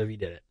positive he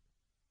did it.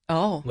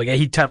 Oh. Like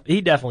he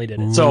definitely did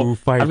it. So Ooh,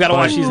 fight, I've got to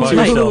watch fight, season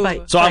fight. 2 still.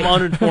 Fight, So I'm fight.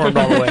 uninformed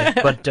all the way.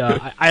 But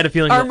I had a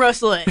feeling Arm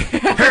wrestle it.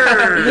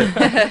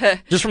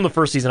 just from the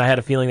first season, I had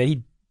a feeling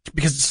that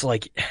because it's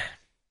like,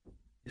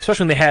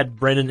 especially when they had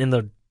Brendan in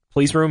the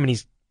police room,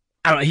 and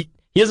I don't know,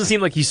 he doesn't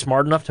seem like he's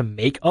smart enough to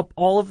make up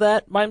all of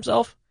that by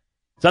himself.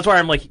 So that's why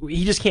I'm like,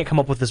 he just can't come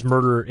up with this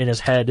murder in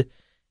his head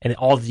and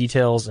all the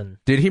details. And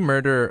Did he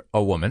murder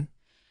a woman?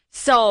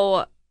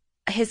 So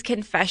his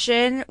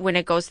confession, when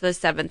it goes to the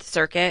 7th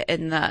Circuit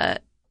in the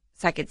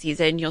 2nd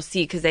season, you'll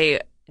see because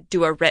they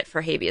do a writ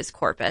for habeas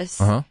corpus,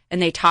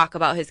 and they talk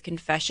about his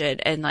confession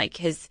and like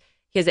he has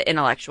an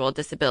intellectual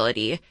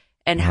disability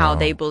and how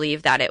they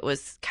believe that it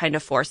was kind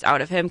of forced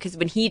out of him. Because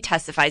when he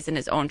testifies in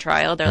his own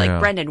trial, they're like,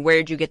 Brendan,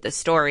 where'd you get this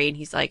story? And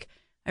he's like,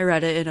 I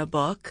read it in a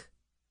book.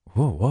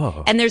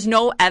 Whoa. And there's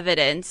no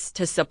evidence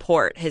to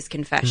support his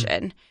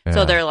confession. Yeah.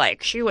 So they're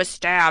like, she was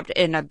stabbed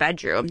in a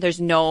bedroom.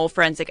 There's no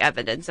forensic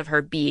evidence of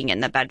her being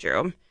in the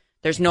bedroom.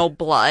 There's no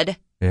blood.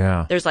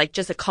 Yeah. There's like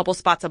just a couple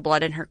spots of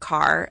blood in her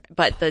car.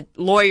 But the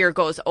lawyer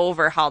goes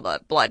over how the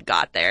blood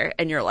got there.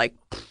 And you're like,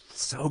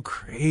 So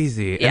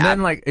crazy. Yeah. And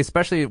then, like,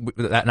 especially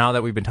now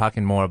that we've been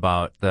talking more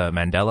about the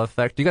Mandela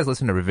effect, do you guys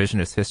listen to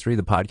Revisionist History,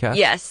 the podcast?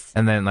 yes.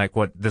 And then, like,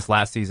 what this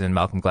last season,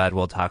 Malcolm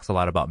Gladwell talks a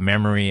lot about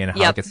memory and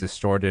how it gets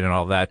distorted and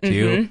all that,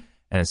 too.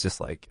 And it's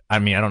just like, I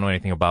mean, I don't know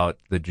anything about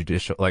the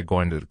judicial, like,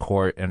 going to the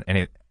court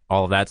and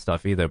all of that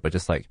stuff either, but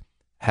just, like,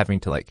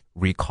 having to, like,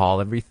 recall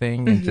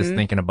everything and just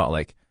thinking about,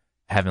 like,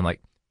 having,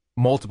 like,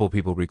 multiple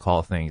people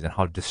recall things and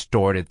how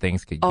distorted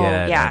things could Oh,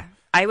 get. yeah. And,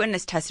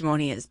 Eyewitness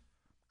testimony is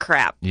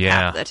crap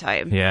half the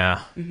time.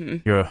 yeah.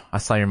 I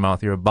saw your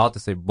mouth. You're about to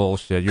say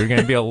bullshit. You're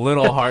going to be a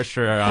little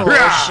harsher.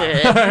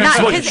 Bullshit. Not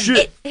because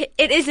Bullshit.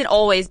 it isn't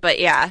always, but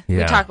yeah, we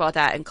Yeah. talk about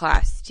that in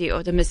class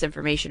too. The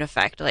misinformation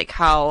effect, like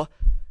how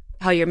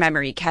your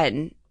memory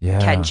can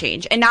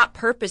change, and not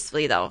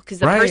purposefully though, because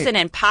the Right. person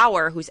in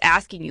power who's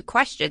asking you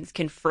questions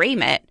can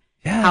frame it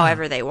Yeah.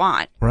 however they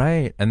want.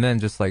 Right. And then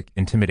just like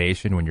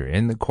intimidation when you're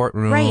in the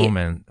courtroom Right.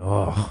 and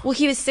Well,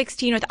 he was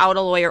 16 without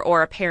a lawyer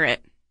or a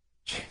parent.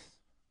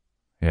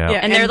 yeah.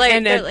 And they're like-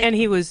 and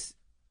he was.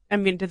 I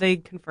mean, do they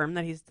confirm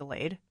that he's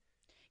delayed?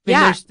 I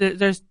mean,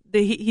 Yeah.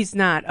 he's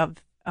not of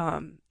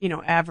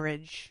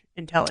average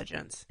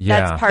intelligence.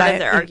 Yeah. That's part But of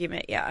their it-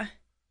 argument. Yeah.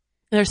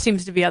 There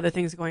seems to be other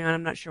things going on.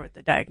 I'm not sure what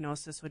the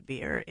diagnosis would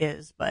be or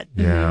is, but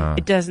Yeah.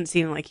 it doesn't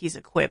seem like he's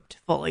equipped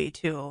fully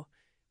to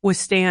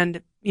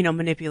withstand,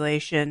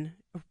 manipulation,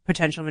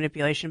 potential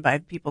manipulation by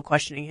people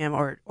questioning him,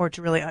 or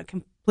to really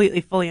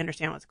completely fully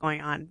understand what's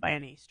going on by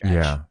any stretch.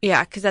 Yeah.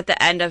 Yeah, because at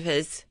the end of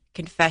his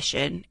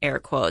confession, air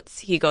quotes,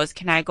 he goes,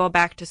 "Can I go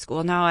back to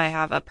school now? I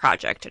have a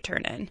project to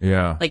turn in."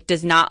 Yeah. Like,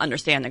 does not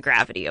understand the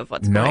gravity of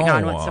what's going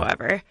on No.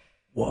 whatsoever.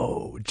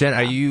 Whoa. Jen,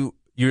 are you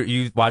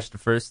watched the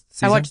first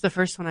season? I watched the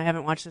first one. I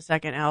haven't watched the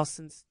second. Al,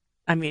 since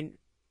been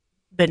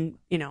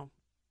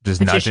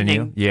Just nudging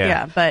you. petitioning.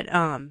 Yeah. But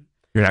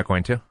You're not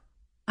going to?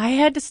 I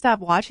had to stop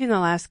watching the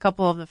last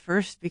couple of the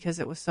first because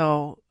it was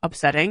so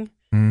upsetting.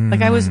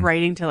 Like I was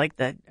writing to like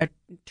the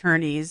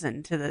attorneys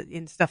and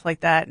and stuff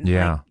like that. And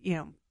Yeah.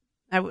 like,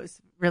 I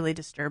was really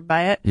disturbed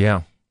by it.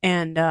 Yeah.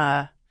 And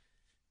I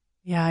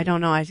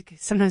don't know.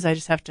 Sometimes I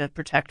just have to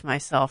protect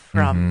myself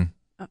from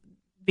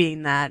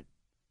being that.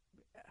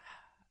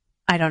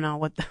 I don't know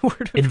what the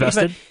word would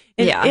Invested?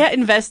 be. Yeah.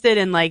 Invested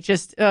and like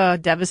just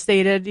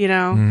devastated.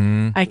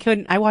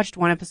 Mhm. I watched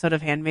one episode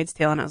of Handmaid's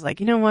Tale and I was like,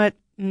 you know what?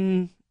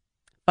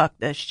 Fuck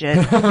this shit.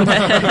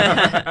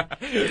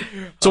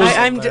 So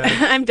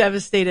I'm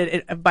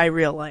devastated by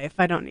real life.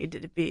 I don't need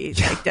to be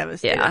like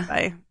devastated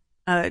by,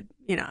 I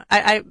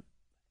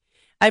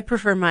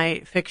prefer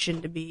my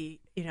fiction to be,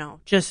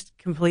 just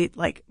complete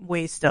like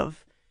waste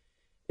of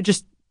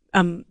just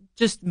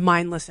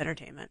mindless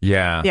entertainment.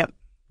 Yeah. Yep.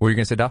 What were you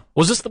going to say, Dal?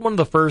 was this one of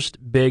the first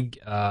big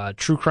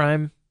true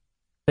crime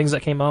things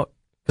that came out?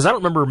 Because I don't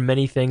remember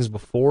many things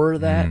before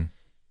that. Mhm.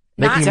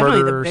 Not Making definitely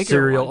the Murder, bigger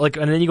Serial, one.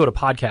 and then you go to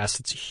podcasts.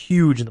 It's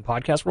huge in the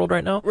podcast world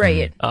right now.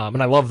 Right.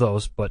 And I love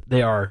those, but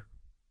they are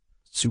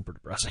super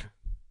depressing.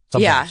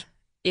 Yeah. Sometimes.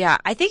 Yeah.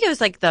 I think it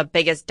was like the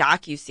biggest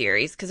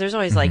docu-series because there's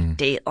always like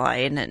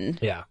Dateline and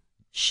Yeah.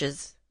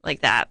 shiz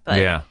like that. But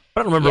Yeah. I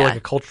don't remember Yeah. like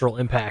a cultural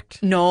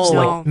impact. no. So,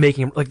 No. like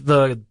making like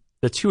the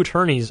two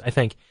attorneys, I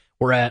think,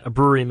 were at a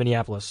brewery in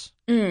Minneapolis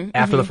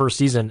after the first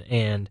season,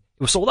 and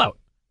it was sold out.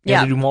 They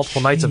had to do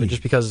multiple nights of it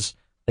just because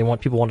they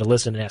people wanted to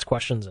listen and ask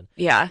questions, and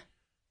Yeah. kind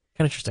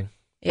of interesting.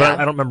 Yeah. But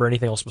I don't remember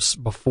anything else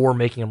before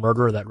Making a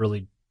Murderer that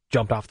really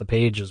jumped off the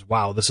page. Is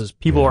wow,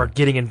 people are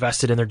getting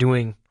invested and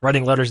they're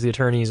writing letters to the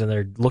attorneys and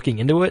they're looking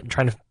into it and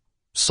trying to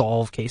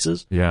solve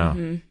cases. Yeah.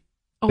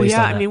 Oh Based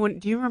yeah, on I that. mean,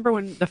 do you remember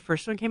when the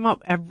first one came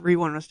out?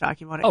 Everyone was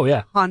talking about it.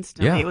 Yeah.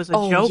 constantly. Yeah. It was a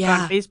Oh, joke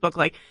yeah. on Facebook.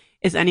 Like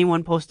is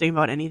anyone posting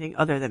about anything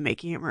other than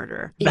making a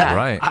murderer. Yeah.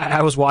 Right.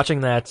 I was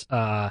watching that.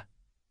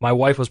 My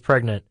wife was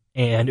pregnant,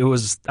 and I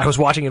was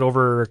watching it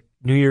over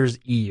New Year's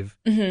Eve.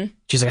 Mm-hmm.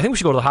 She's like, I think we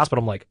should go to the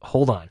hospital. I'm like,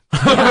 hold on.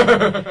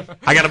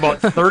 I got about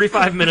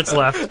 35 minutes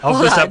left of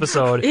Hold this on.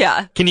 episode.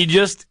 Yeah. Can you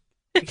just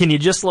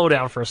slow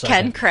down for a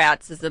Ken second?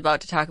 Kratz is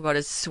about to talk about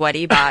his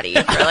sweaty body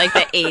for like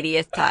the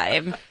 80th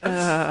time.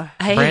 I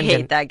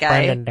hate that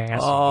guy. Brandon Dassey.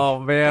 Oh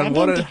man,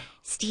 what a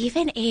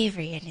Stephen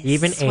Avery and his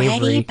Stephen sweaty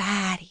Avery.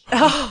 body.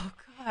 Oh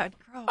God,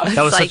 gross.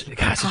 That was It's such a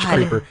God.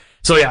 creeper.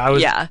 So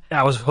yeah,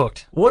 I was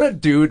hooked. what a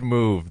dude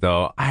move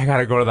though. I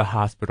gotta go to the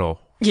hospital.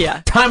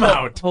 Yeah. Time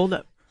out. Hold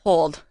up.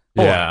 Hold.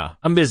 Yeah.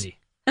 I'm busy.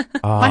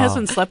 My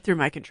husband slept through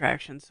my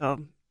contractions, so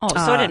Oh,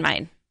 so did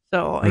mine.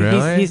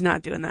 Really? he's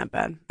not doing that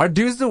bad. Are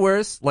dudes the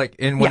worst? Like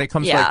when Yeah. it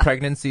comes to Yeah. like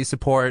pregnancy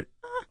support.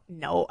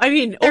 No, I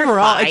mean They're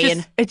overall,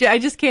 fine. I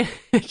just can't.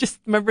 I just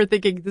remember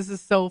thinking this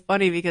is so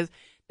funny because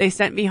they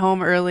sent me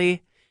home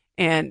early,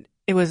 and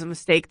it was a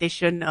mistake they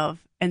shouldn't have,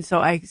 and so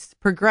I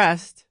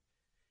progressed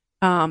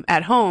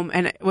at home,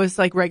 and it was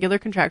like regular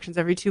contractions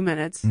every 2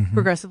 minutes,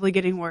 progressively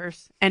getting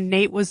worse. And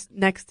Nate was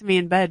next to me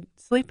in bed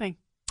sleeping,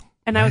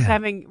 and I was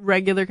having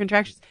regular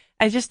contractions.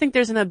 I just think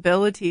there's an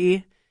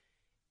ability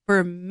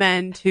for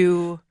men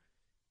to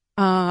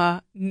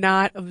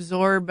not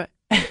absorb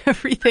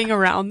everything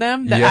around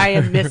them that Yeah. I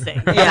am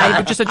missing. And Yeah. I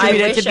would just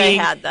attribute I it wish to I being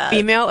had that.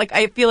 female. Like,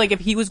 I feel like if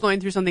he was going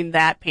through something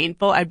that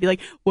painful, I'd be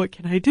like, what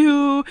can I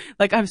do?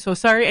 Like, I'm so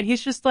sorry. And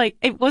he's just like,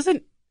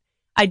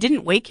 I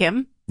didn't wake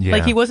him. Yeah.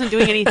 Like, he wasn't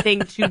doing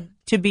anything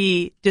to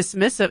be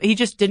dismissive. He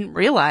just didn't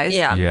realize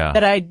Yeah. Yeah.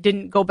 that I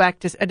didn't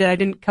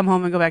come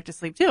home and go back to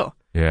sleep too.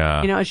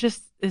 Yeah. You know,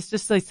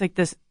 it's like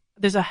this,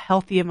 there's a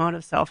healthy amount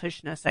of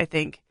selfishness, I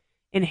think,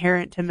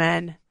 inherent to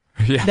men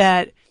Yeah.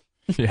 that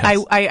Yes.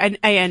 I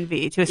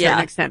envy to a certain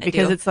Yeah, extent I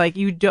because do. it's like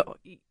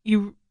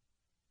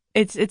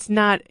it's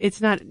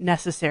not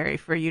necessary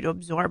for you to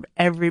absorb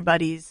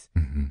everybody's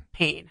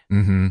pain,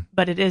 Mm-hmm.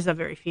 but it is a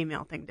very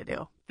female thing to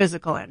do,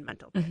 physical and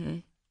mental. Mm-hmm.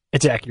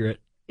 It's accurate.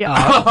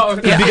 Yeah.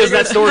 Because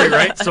that story,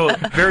 right? So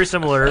very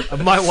similar.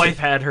 My wife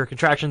had her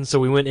contractions, so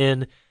we went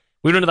into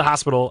the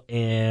hospital,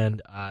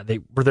 and they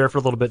were there for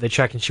a little bit. They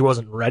checked, and she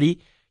wasn't ready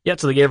yet,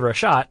 so they gave her a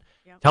shot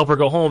to help her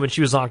go home, and she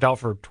was knocked out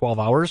for 12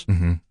 hours.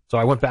 Mm-hmm. So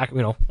I went back,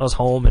 I was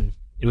home, and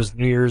it was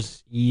New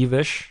Year's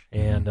Eve-ish,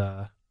 and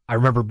I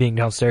remember being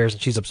downstairs,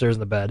 and she's upstairs in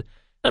the bed.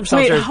 I'm Wait,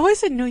 downstairs how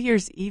is it New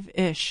Year's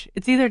Eve-ish?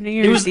 It's either New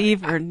Year's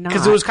Eve or not.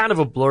 because it was kind of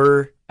a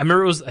blur. I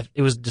remember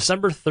it was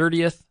December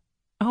 30th,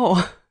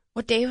 Oh,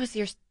 What day was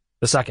your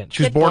the 2nd.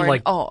 She was kid born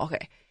like Oh,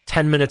 okay.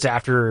 10 minutes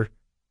after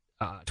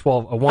 1-1.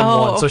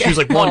 Oh, So she was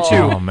like 1-2.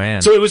 Oh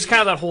man. So it was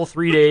kind of that whole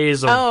 3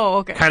 days of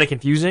okay. kind of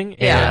confusing.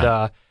 Yeah.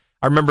 And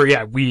I remember,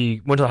 we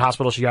went to the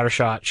hospital. She got her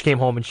shot. She came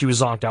home, and she was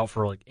zonked out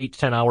for like 8 to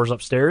 10 hours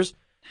upstairs.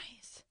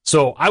 Nice.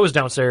 So I was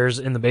downstairs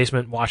in the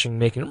basement watching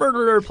Making a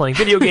Murderer, playing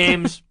video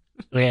games.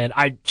 And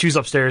she was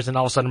upstairs, and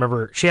all of a sudden, I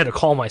remember she had to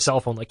call my cell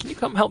phone, like, can you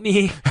come help me?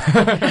 You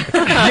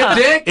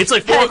dick. It's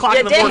like 4 o'clock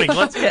in the dick. morning.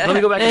 Let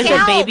me go back There's to a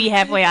bed. baby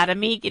halfway out of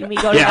me. Can we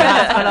go to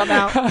Yeah. the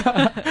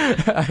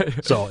hospital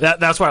now? So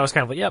that's why I was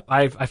kind of like, yep,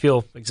 I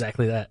feel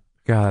exactly that.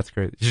 God, that's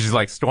crazy. You just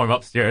like storm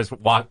upstairs,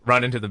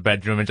 run into the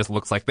bedroom, and just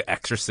looks like the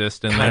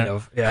Exorcist in Kind there.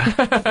 of, yeah.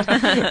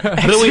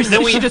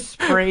 Then we just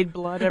sprayed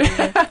blood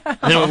everywhere.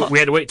 Then we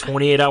had to wait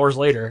 28 hours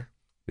later.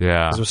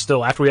 Yeah. 'Cause it was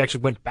still, after we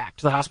actually went back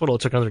to the hospital,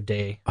 it took another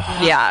day.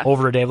 Yeah.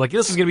 Over a day. I'm like,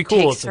 this is going to be cool.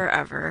 Takes It's,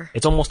 forever.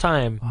 it's almost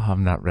time. Oh,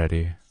 I'm not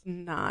ready.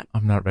 Not.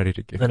 I'm not ready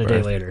to give Then a birth.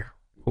 day later.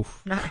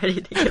 Oof. Not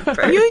ready to give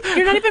birth.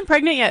 You're not even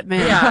pregnant yet, man.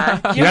 Yeah.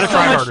 You gotta have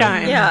try so much harder.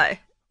 time. Yeah.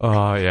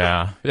 Oh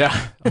yeah,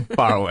 yeah. I'm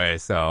far away,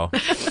 so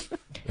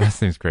that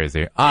seems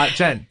crazy.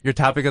 Jen, your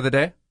topic of the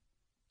day?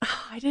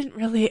 I didn't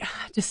really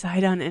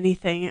decide on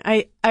anything.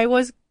 I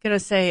was gonna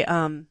say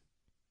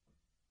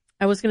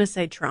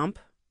Trump,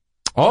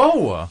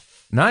 Oh,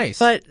 nice.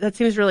 but that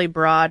seems really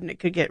broad and it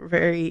could get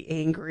very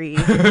angry.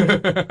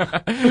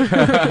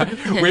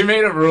 We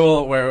made a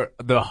rule where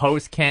the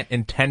host can't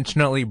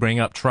intentionally bring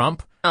up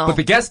Trump, but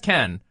the guest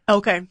can.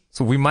 Okay.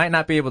 So we might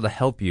not be able to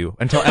help you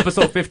until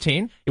episode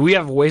 15. We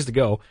have ways to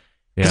go.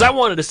 Because Yeah. I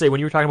wanted to say, when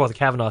you were talking about the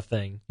Kavanaugh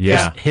thing,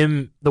 Yeah.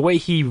 him, the way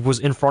he was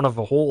in front of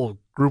a whole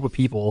group of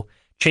people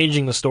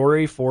changing the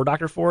story for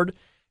Dr. Ford,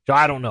 so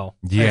I don't know.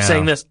 Yeah. And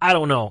saying this, I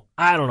don't know.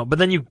 But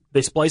then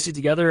they splice it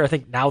together, I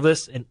think now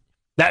this, and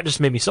that just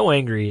made me so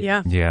angry.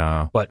 Yeah.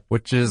 Yeah. But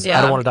which is Yeah.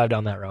 I don't want to dive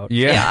down that route.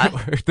 Yeah,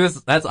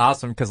 that's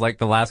awesome because like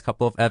the last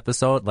couple of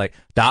episodes, like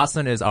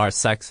Dawson is our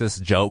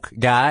sexist joke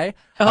guy.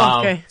 Oh,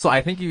 okay. So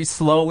I think you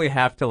slowly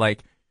have to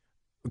like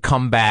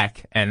come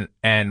back and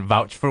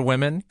vouch for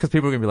women because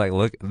people are gonna be like,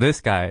 look, this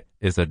guy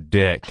is a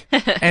dick,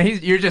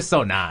 and you're just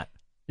so not.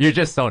 You're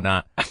just so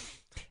not.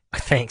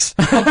 Thanks.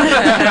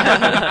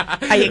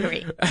 I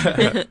agree.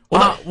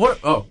 What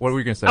were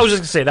we gonna say? I was just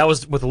going to say, that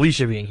was with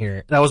Alicia being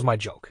here. That was my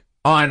joke.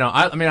 Oh, I know.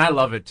 I mean, I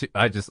love it too.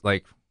 I just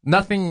like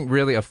nothing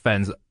really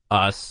offends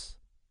us,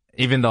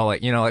 even though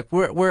like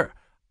we're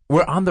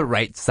we're on the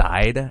right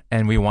side,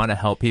 and we want to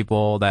help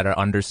people that are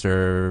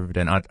underserved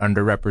and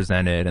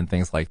underrepresented and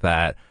things like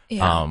that.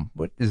 Yeah.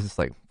 What is this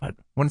like?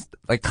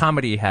 Like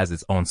comedy has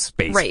its own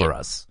space Right. for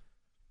us.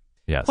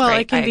 Yes. Well,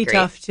 Right, it can I be agree.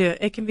 tough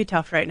to. It can be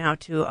tough right now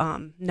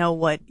to know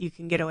what you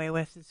can get away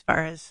with as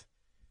far as,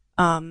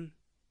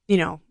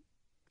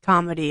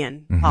 comedy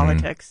and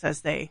politics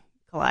as they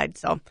collide.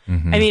 So,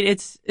 Mhm. I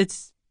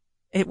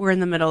mean, we're in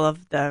the middle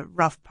of the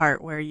rough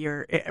part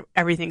where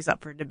everything's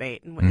up for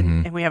debate, and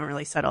and we haven't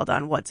really settled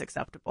on what's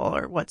acceptable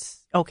or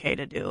what's okay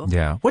to do.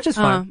 Yeah, which is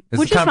fine. It's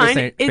Which a is fine.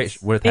 conversation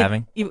It's worth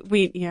having.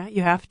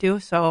 You have to.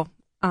 So,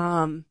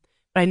 but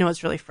I know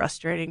it's really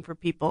frustrating for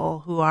people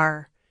who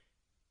are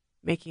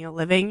making a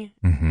living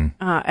Mm-hmm.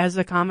 as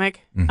a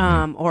comic,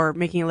 Mhm. or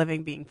making a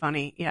living being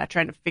funny. Yeah,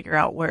 trying to figure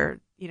out where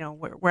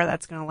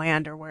that's going to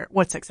land or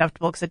what's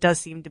acceptable, because it does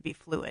seem to be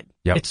fluid.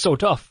 Yep. It's so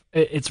tough.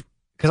 It's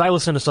because I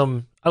listen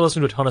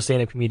to a ton of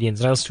stand-up comedians,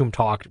 and I listen to them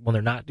talk when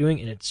they're not doing,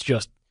 and it's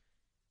just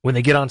when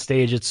they get on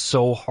stage, it's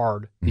so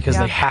hard because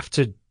Yeah. they have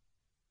to.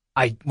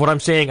 What I'm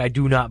saying, I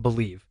do not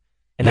believe,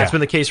 and that's Yeah.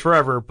 been the case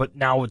forever. But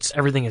now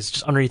everything is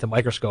just underneath a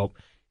microscope,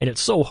 and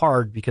it's so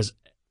hard because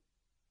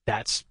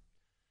that's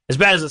as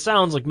bad as it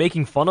sounds. Like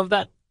making fun of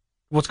that,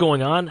 what's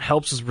going on,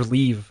 helps us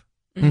relieve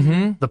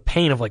Mm-hmm. the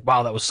pain of like,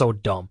 wow, that was so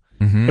dumb.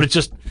 Mm-hmm. But it's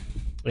just,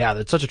 yeah,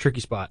 it's such a tricky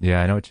spot.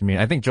 Yeah, I know what you mean.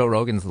 I think Joe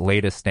Rogan's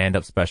latest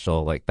stand-up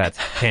special, like that's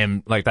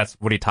him, like that's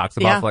what he talks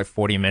about Yeah. for like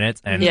 40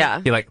 minutes, and Yeah.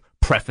 he like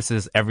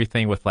prefaces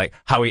everything with like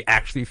how he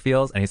actually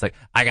feels, and he's like,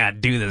 I gotta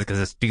do this because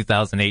it's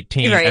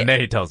 2018, Right. and then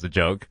he tells the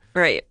joke.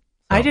 Right.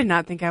 I did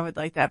not think I would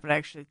like that, but I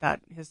actually thought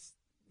his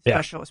Yeah.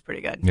 special was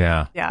pretty good.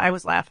 Yeah. Yeah, I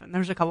was laughing.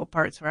 There's a couple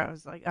parts where I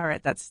was like, all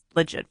right, that's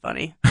legit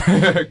funny.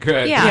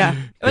 Good. Yeah. Yeah.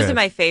 It wasn't Good.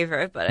 my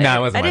favorite, but No, it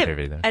wasn't I my didn't-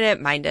 favorite either. I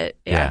didn't mind it.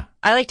 Yeah. Yeah.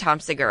 I like Tom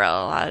Segura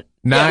a lot.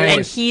 Nice.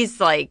 And he's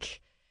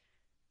like,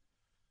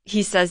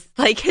 he says,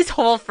 like, his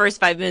whole first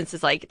 5 minutes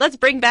is like, let's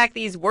bring back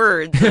these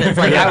words. And it's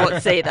like, I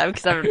won't say them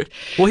because I'm,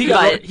 Well, he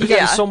got But, in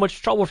yeah. so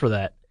much trouble for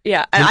that.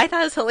 yeah. And I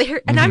thought it was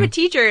hilarious. And I'm a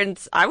teacher and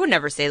I would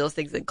never say those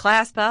things in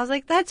class, but I was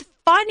like, that's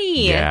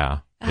funny. Yeah.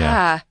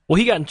 Yeah. Ah, Well,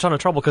 he got in a ton of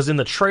trouble because in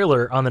the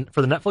trailer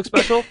for the Netflix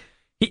special,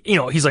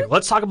 he's like,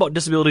 let's talk about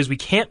disabilities we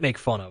can't make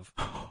fun of.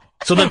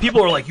 So then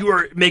people are like, you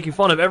are making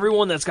fun of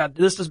everyone that's got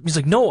this. He's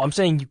like, no, I'm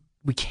saying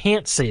we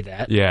can't say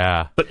that.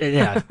 Yeah. But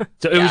yeah,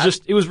 so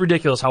it was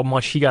ridiculous how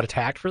much he got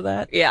attacked for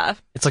that. yeah.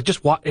 It's like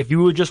if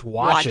you would just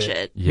watch Watch it,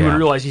 it. you would Yeah.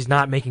 realize he's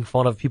not making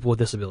fun of people with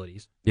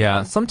disabilities.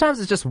 Yeah. Sometimes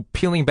it's just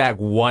peeling back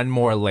one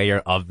more layer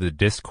of the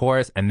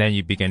discourse, and then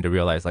you begin to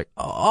realize, like,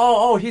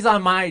 oh, he's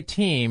on my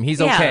team.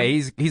 He's Yeah. okay.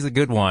 He's a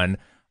good one.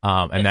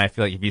 And then I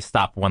feel like if you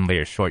stop one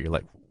layer short, you're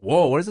like,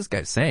 whoa, what is this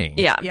guy saying?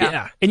 Yeah.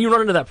 Yeah. And you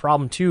run into that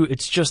problem too.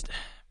 It's just,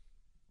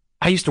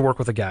 I used to work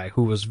with a guy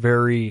who was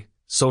very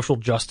social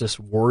justice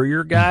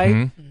warrior guy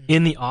Mm-hmm.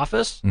 in the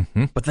office.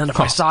 Mm-hmm. But then if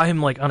I saw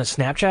him like on a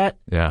Snapchat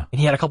Yeah. and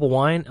he had a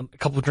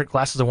couple drink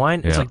glasses of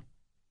wine, it's Yeah.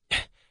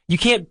 like, you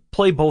can't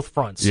play both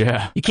fronts.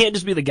 Yeah. You can't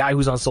just be the guy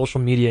who's on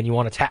social media and you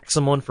want to attack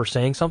someone for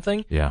saying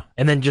something Yeah.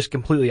 and then just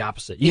completely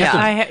opposite. You Yeah.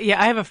 have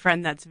to, I have a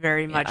friend that's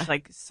very much Yeah.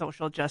 like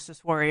social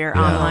justice warrior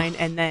Yeah. online,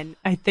 and then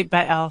I think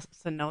Bet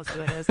Allison knows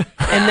who it is,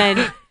 and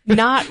then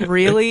not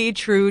really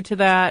true to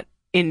that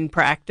in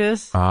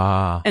practice,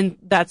 Ah. and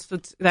that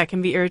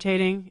can be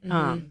irritating.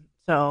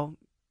 So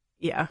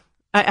yeah,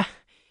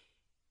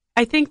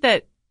 I think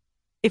that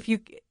if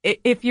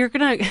you're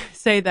gonna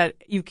say that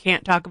you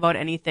can't talk about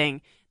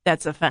anything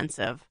that's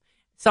offensive,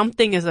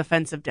 something is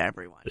offensive to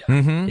everyone.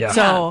 Mm-hmm. yeah.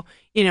 So,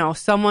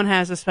 someone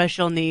has a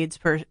special needs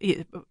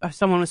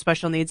someone with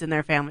special needs in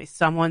their family.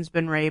 Someone's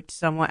been raped.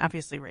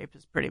 Obviously rape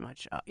is pretty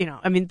much,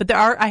 but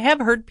I have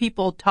heard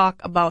people talk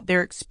about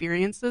their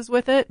experiences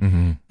with it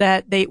Mm-hmm.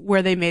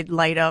 where they made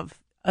light of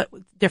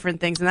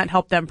different things and that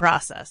helped them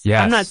process.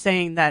 Yes. I'm not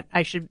saying that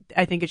I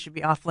think it should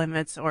be off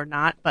limits or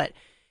not, but,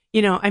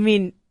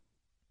 and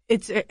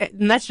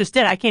that's just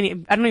it. I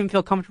don't even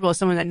feel comfortable as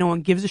someone that no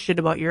one gives a shit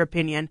about your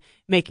opinion,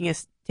 taking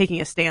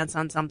a stance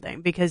on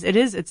something, because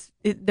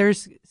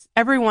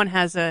everyone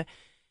has a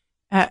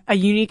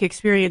unique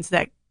experience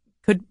that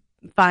could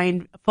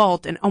find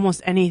fault in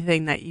almost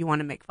anything that you want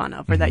to make fun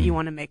of or that you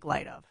want to make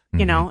light of,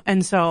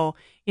 and so,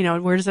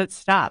 where does it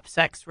stop?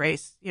 Sex,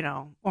 race,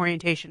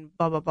 orientation,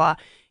 blah, blah, blah.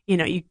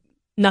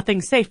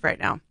 Nothing's safe right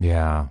now.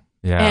 Yeah.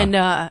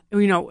 Yeah.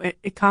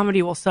 And,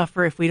 comedy will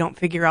suffer if we don't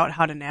figure out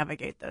how to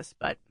navigate this,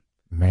 but.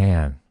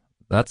 Man,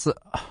 I feel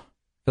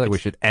like we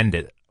should end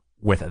it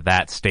with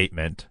that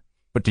statement.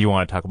 But do you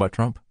want to talk about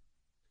Trump?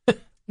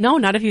 No,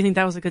 not if you think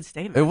that was a good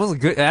statement. It was a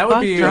good. That would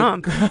Fuck be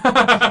Trump.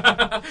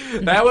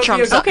 That would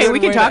Trump's be a Okay, good we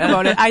can way talk to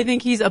about end it. I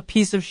think he's a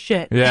piece of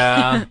shit.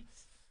 Yeah.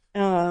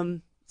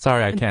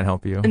 Sorry, I can't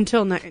help you.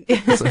 Until now.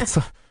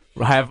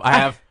 I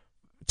have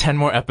 10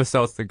 more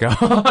episodes to go. boy,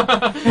 come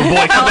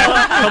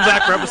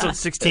back for episode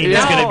 16. It's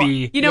No. going to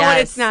be, You know what?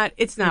 Yes.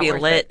 It's not Be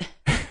worth lit.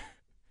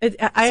 it.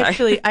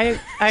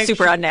 I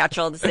Super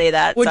unnatural to say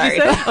that. What'd Sorry.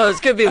 you say? Oh, it's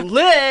gonna be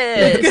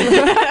lit.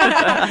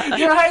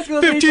 Your high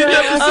school 15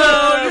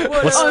 episodes.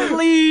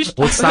 Unleashed.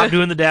 Let's stop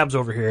doing the dabs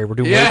over here. We're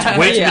doing Yeah.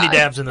 way too Yeah. many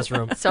dabs in this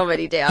room. So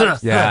many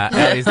dabs. Yeah,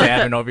 Addie's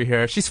dabbing over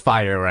here. She's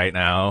fire right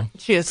now.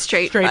 She is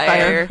Straight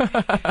fire.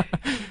 fire.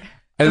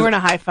 We're in a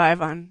high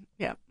five on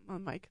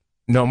Mike.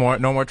 No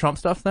more Trump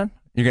stuff then?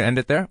 You're going to end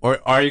it there? Or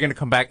are you going to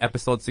come back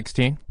episode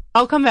 16?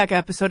 I'll come back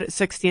episode at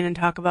 16 and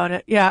talk about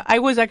it. Yeah, I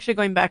was actually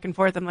going back and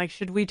forth. I'm like,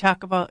 should I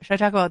talk about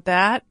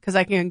that? Because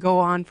I can go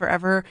on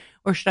forever.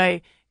 Or should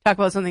I talk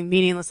about something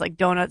meaningless like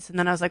donuts? And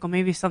then I was like, well,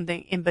 maybe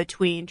something in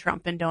between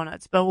Trump and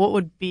donuts. But what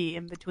would be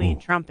in between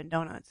Trump and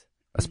donuts?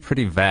 That's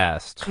pretty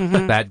vast.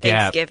 That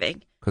gap.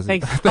 Thanksgiving. 'Cause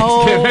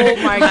Oh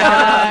my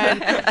God.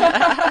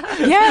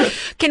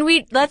 Yes.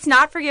 Let's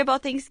not forget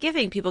about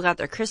Thanksgiving. People got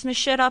their Christmas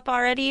shit up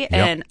already,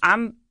 and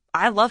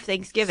I love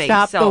Thanksgiving.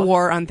 Stop so. the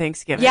war on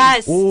Thanksgiving.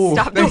 Yes. Ooh,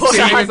 Stop the war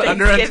Thanksgiving on is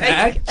under Thanksgiving.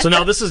 attack. So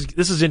now this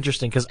is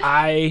interesting because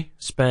I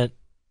spent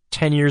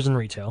 10 years in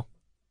retail,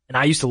 and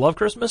I used to love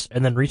Christmas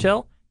and then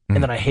retail,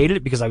 and then I hated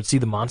it because I would see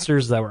the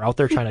monsters that were out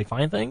there trying to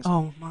find things.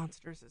 Oh,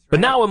 monsters is right. But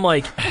now I'm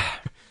like,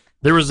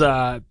 there was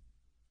a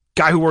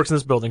guy who works in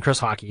this building, Chris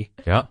Hockey.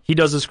 Yeah. He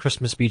does this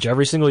Christmas speech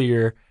every single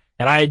year,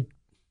 and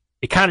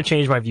it kind of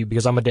changed my view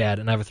because I'm a dad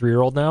and I have a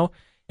 3-year-old now.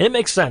 And it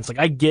makes sense. Like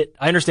I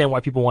understand why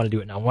people want to do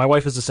it now. My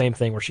wife is the same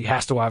thing where she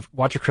has to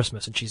watch her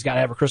Christmas and she's got to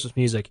have her Christmas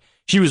music.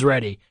 She was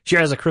ready. She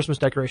has a Christmas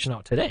decoration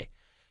out today.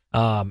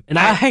 And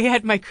I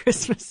had my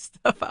Christmas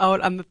stuff out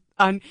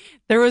on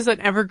there was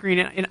an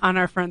evergreen on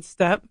our front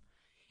step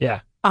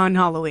yeah. on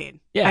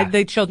Halloween. Yeah.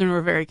 The children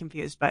were very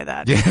confused by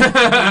that.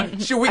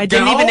 Should we I go?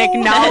 didn't even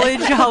acknowledge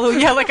Halloween.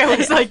 Yeah, like I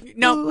was like,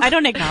 no, I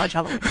don't acknowledge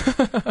Halloween.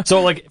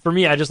 So like for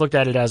me, I just looked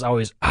at it as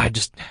always,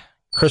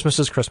 Christmas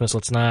is Christmas.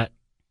 Let's not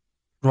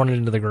run it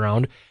into the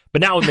ground.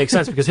 But now it makes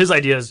sense because his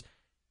idea is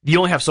you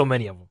only have so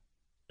many of them.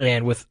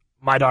 And with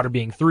my daughter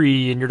being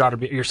 3 and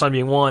your son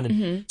being 1.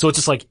 And so it's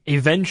just like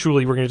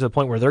eventually we're going to get to the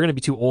point where they're going to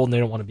be too old and they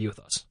don't want to be with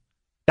us.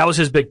 That was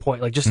his big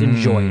point. Like just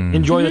enjoy it.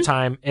 Enjoy the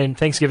time. And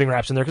Thanksgiving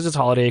wraps in there because it's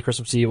holiday.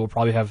 Christmas Eve, we'll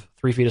probably have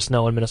 3 feet of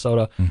snow in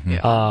Minnesota.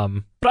 But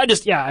I'm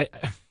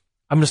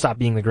going to stop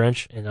being the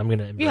Grinch and I'm going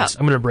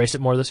to embrace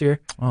it more this year.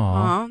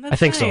 Aw. Oh, that's I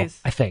think nice.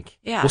 so. I think.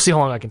 Yeah. We'll see how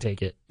long I can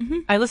take it.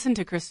 I listened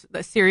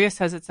to Sirius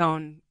has its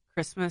own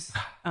Christmas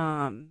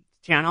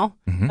channel,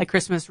 like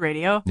Christmas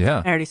radio.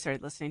 Yeah. I already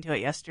started listening to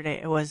it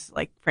yesterday. It was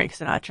like Frank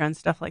Sinatra and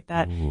stuff like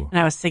that. Ooh. And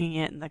I was singing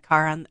it in the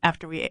car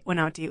after we went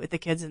out to eat with the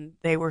kids, and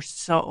they were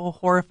so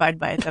horrified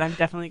by it that I'm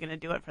definitely going to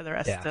do it for the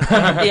rest of the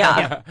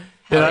Yeah.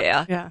 Hell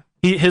yeah. Yeah.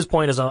 His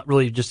point is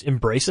really just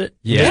embrace it.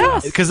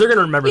 Yes. Because they're going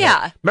to remember Yeah.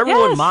 that. Remember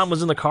when Yes. Mom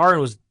was in the car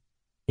and was,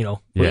 Yeah.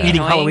 eating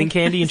Annoying. Halloween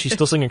candy and she's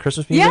still singing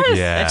Christmas music? Yes.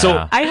 Yeah.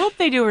 So I hope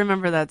they do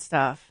remember that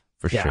stuff.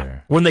 for Yeah.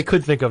 sure. When they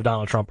could think of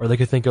Donald Trump or they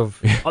could think of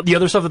the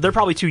other stuff that they're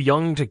probably too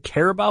young to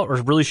care about or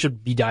really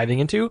should be diving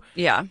into.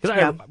 Yeah.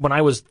 Because when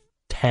I was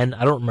 10,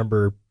 I don't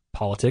remember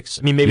politics.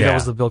 I mean, maybe that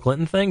was the Bill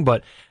Clinton thing,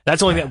 but that's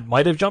the only thing that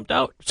might have jumped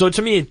out. So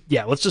to me,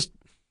 let's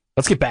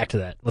get back to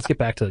that. Let's get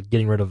back to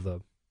getting rid of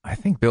the... I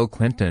think Bill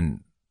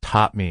Clinton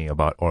taught me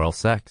about oral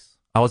sex.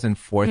 I was in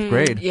 4th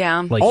grade. Yeah.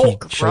 Like, Oh, he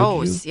showed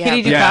Gross. you? Yeah.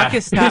 Kitty Yeah.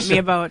 Dukakis taught me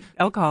about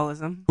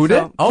alcoholism. Who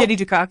did? Oh. Kitty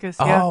Dukakis.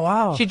 Yeah. Oh,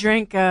 wow. She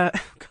drank. God,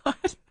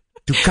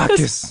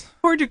 Dukakis.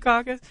 poor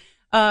Dukakis.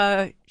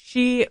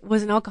 She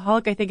was an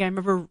alcoholic. I think I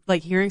remember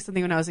like hearing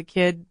something when I was a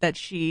kid that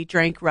she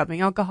drank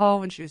rubbing alcohol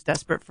when she was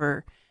desperate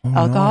for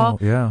alcohol.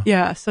 No. Yeah.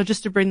 Yeah. So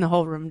just to bring the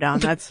whole room down,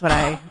 that's what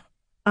I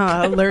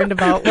learned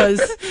about was.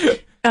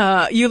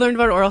 You learned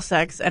about oral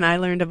sex, and I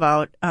learned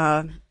about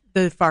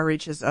the far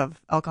reaches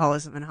of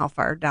alcoholism and how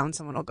far down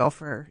someone will go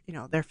for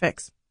their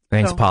fix.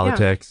 Thanks, So,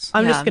 politics.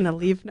 I'm Yeah. just gonna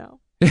leave now.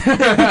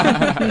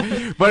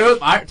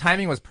 But our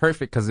timing was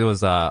perfect because it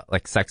was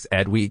like sex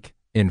ed week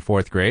in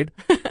 4th grade,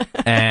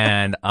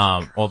 and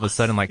all of a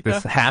sudden like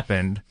this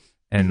happened,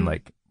 and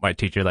like my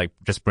teacher like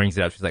just brings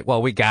it up. She's like,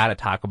 "Well, we gotta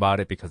talk about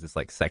it because it's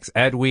like sex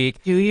ed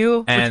week." Do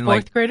you? And, With 4th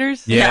like,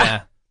 graders?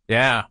 Yeah.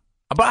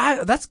 But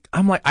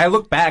I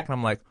look back and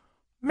I'm like,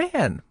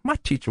 man, my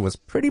teacher was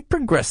pretty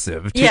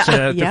progressive Yeah.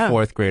 teaching it to Yeah.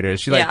 4th graders.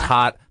 She like Yeah.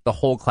 taught the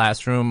whole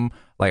classroom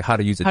like how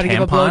to use a How to tampon.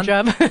 give a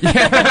blowjob?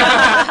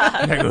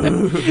 Like,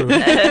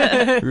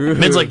 ooh.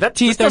 Min's like, that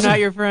Teeth are not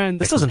your friends.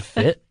 This doesn't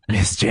fit.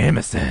 Miss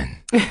Jameson.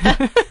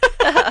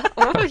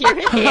 Oh,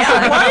 your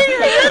hand. Why are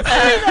your hands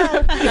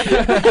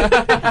doing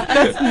that?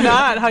 That's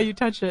not how you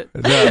touch it.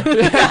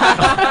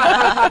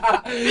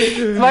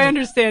 It's my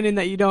understanding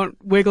that you don't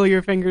wiggle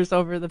your fingers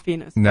over the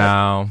penis.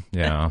 No,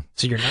 yeah.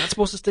 So you're not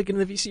supposed to stick it in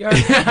the VCR?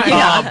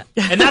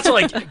 And that's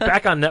like,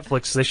 back on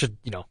Netflix, they should,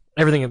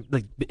 everything,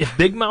 like, if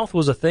Big Mouth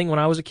was a thing when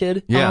I was a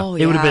kid, Yeah. Oh,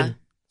 it would have yeah. been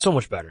so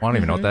much better. I don't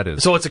even know what that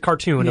is. So it's a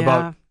cartoon Yeah.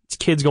 about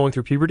kids going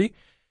through puberty,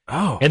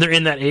 Oh. and they're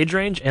in that age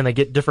range, and they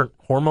get different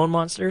hormone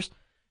monsters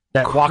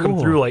that walk them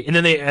Cool. through, like, and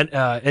then they,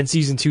 in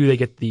season 2, they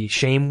get the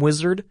shame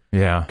wizard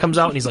Yeah. comes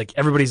out, and he's like,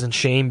 everybody's in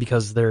shame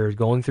because they're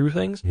going through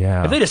things.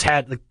 Yeah. If they just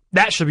had, like,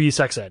 that should be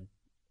sex ed.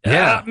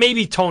 Yeah.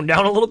 Maybe toned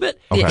down a little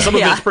bit. Okay. Some of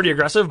Yeah. it's pretty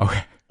aggressive.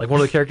 Okay. Like,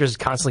 one of the characters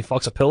constantly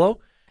fucks a pillow,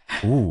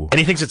 Ooh. and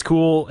he thinks it's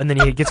cool, and then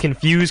he gets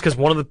confused because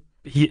one of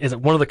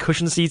the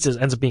cushion seats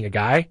ends up being a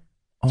guy.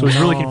 So he's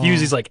really confused.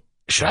 He's like,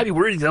 should I be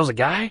worried that was a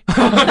guy? He's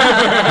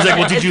like,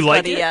 well, did you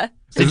like funny, it? yeah.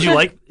 Did you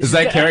like? Is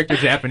that character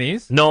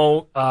Japanese?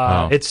 No,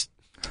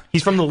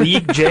 he's from the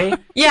league, Jay.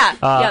 Yeah.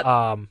 Yep.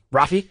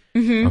 Rafi.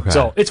 Okay.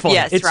 So it's funny.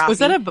 Yes, It's Rafi. Was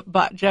that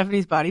a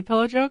Japanese body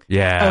pillow joke?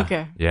 Yeah.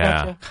 Okay.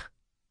 Yeah.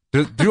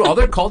 Gotcha. Do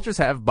other cultures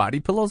have body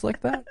pillows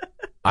like that?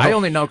 I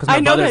only know because my I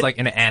know brother's that- like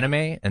in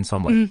anime, and so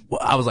I'm like,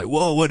 I was like,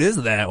 whoa, what is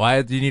that?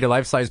 Why do you need a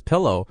life-size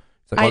pillow?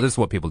 It's like, this is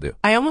what people do.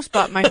 I almost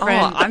bought my Oh,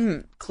 friend.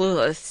 I'm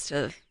clueless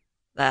to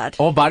that.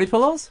 Oh, body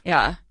pillows?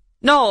 Yeah.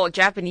 No,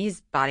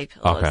 Japanese body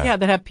pillows. Okay. Yeah,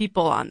 that have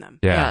people on them.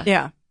 Yeah.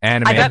 Yeah.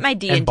 Anime. I bet my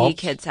D&D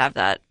bumps. kids have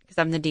that because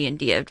I'm the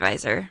D&D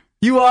advisor.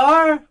 You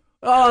are?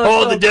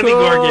 Oh, the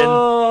Demigorgon.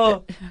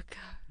 cool.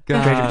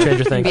 God.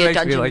 Stranger Things. Be a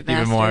That makes me dungeon like even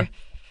master. more.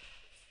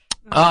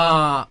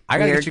 I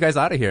gotta Weird. get you guys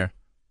out of here.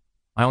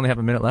 I only have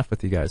a minute left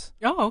with you guys.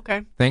 Oh,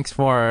 okay. Thanks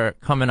for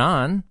coming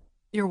on.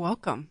 You're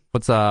welcome.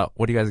 What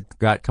do you guys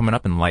got coming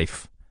up in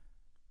life?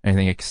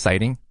 Anything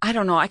exciting? I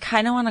don't know. I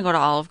kind of want to go to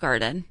Olive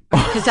Garden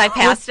because I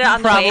passed it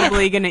on the way.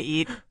 Probably gonna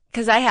eat.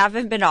 Because I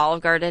haven't been to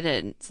Olive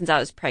Garden since I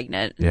was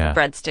pregnant. And Yeah.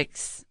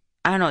 Breadsticks.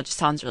 I don't know. It just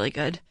sounds really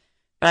good.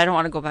 But I don't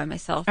want to go by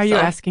myself. Are you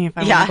so- asking if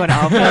I Yeah. want to go to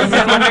Olive I Garden?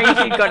 was wondering if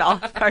you'd go to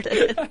Olive Garden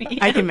with me.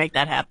 I can make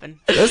that happen.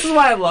 This is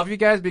why I love you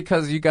guys,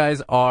 because you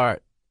guys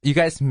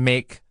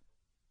make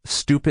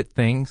stupid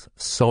things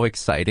so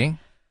exciting.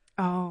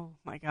 Oh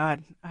my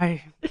God,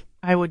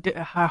 I would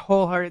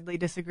wholeheartedly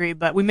disagree.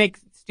 But we make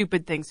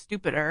stupid things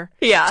stupider.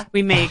 Yeah.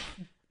 We make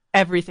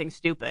everything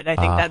stupid. I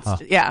think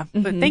that's yeah.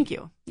 But thank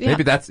you.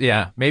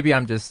 Yeah. Maybe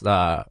I'm just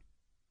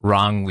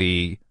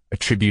wrongly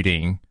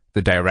attributing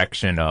the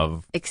direction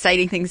of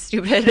Exciting things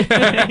stupid. Way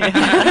Yeah,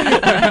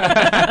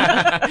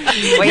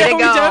 to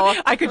we go.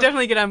 I could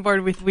definitely get on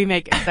board with we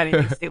make exciting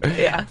things stupid.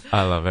 Yeah.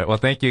 I love it. Well,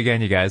 thank you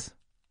again, you guys.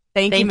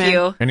 Thank you, Thank man.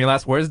 you. Any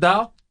last words,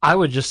 Dal? I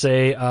would just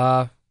say,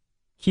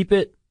 keep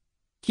it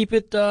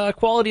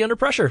quality under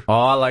pressure. Oh,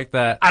 I like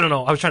that. I don't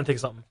know. I was trying to think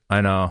of something.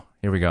 I know.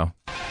 Here we go.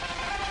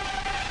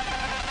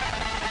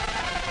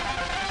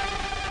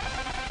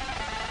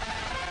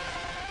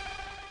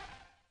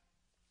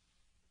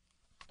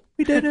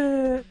 We did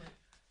it.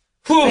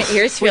 My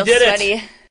ears We feel did it. sweaty.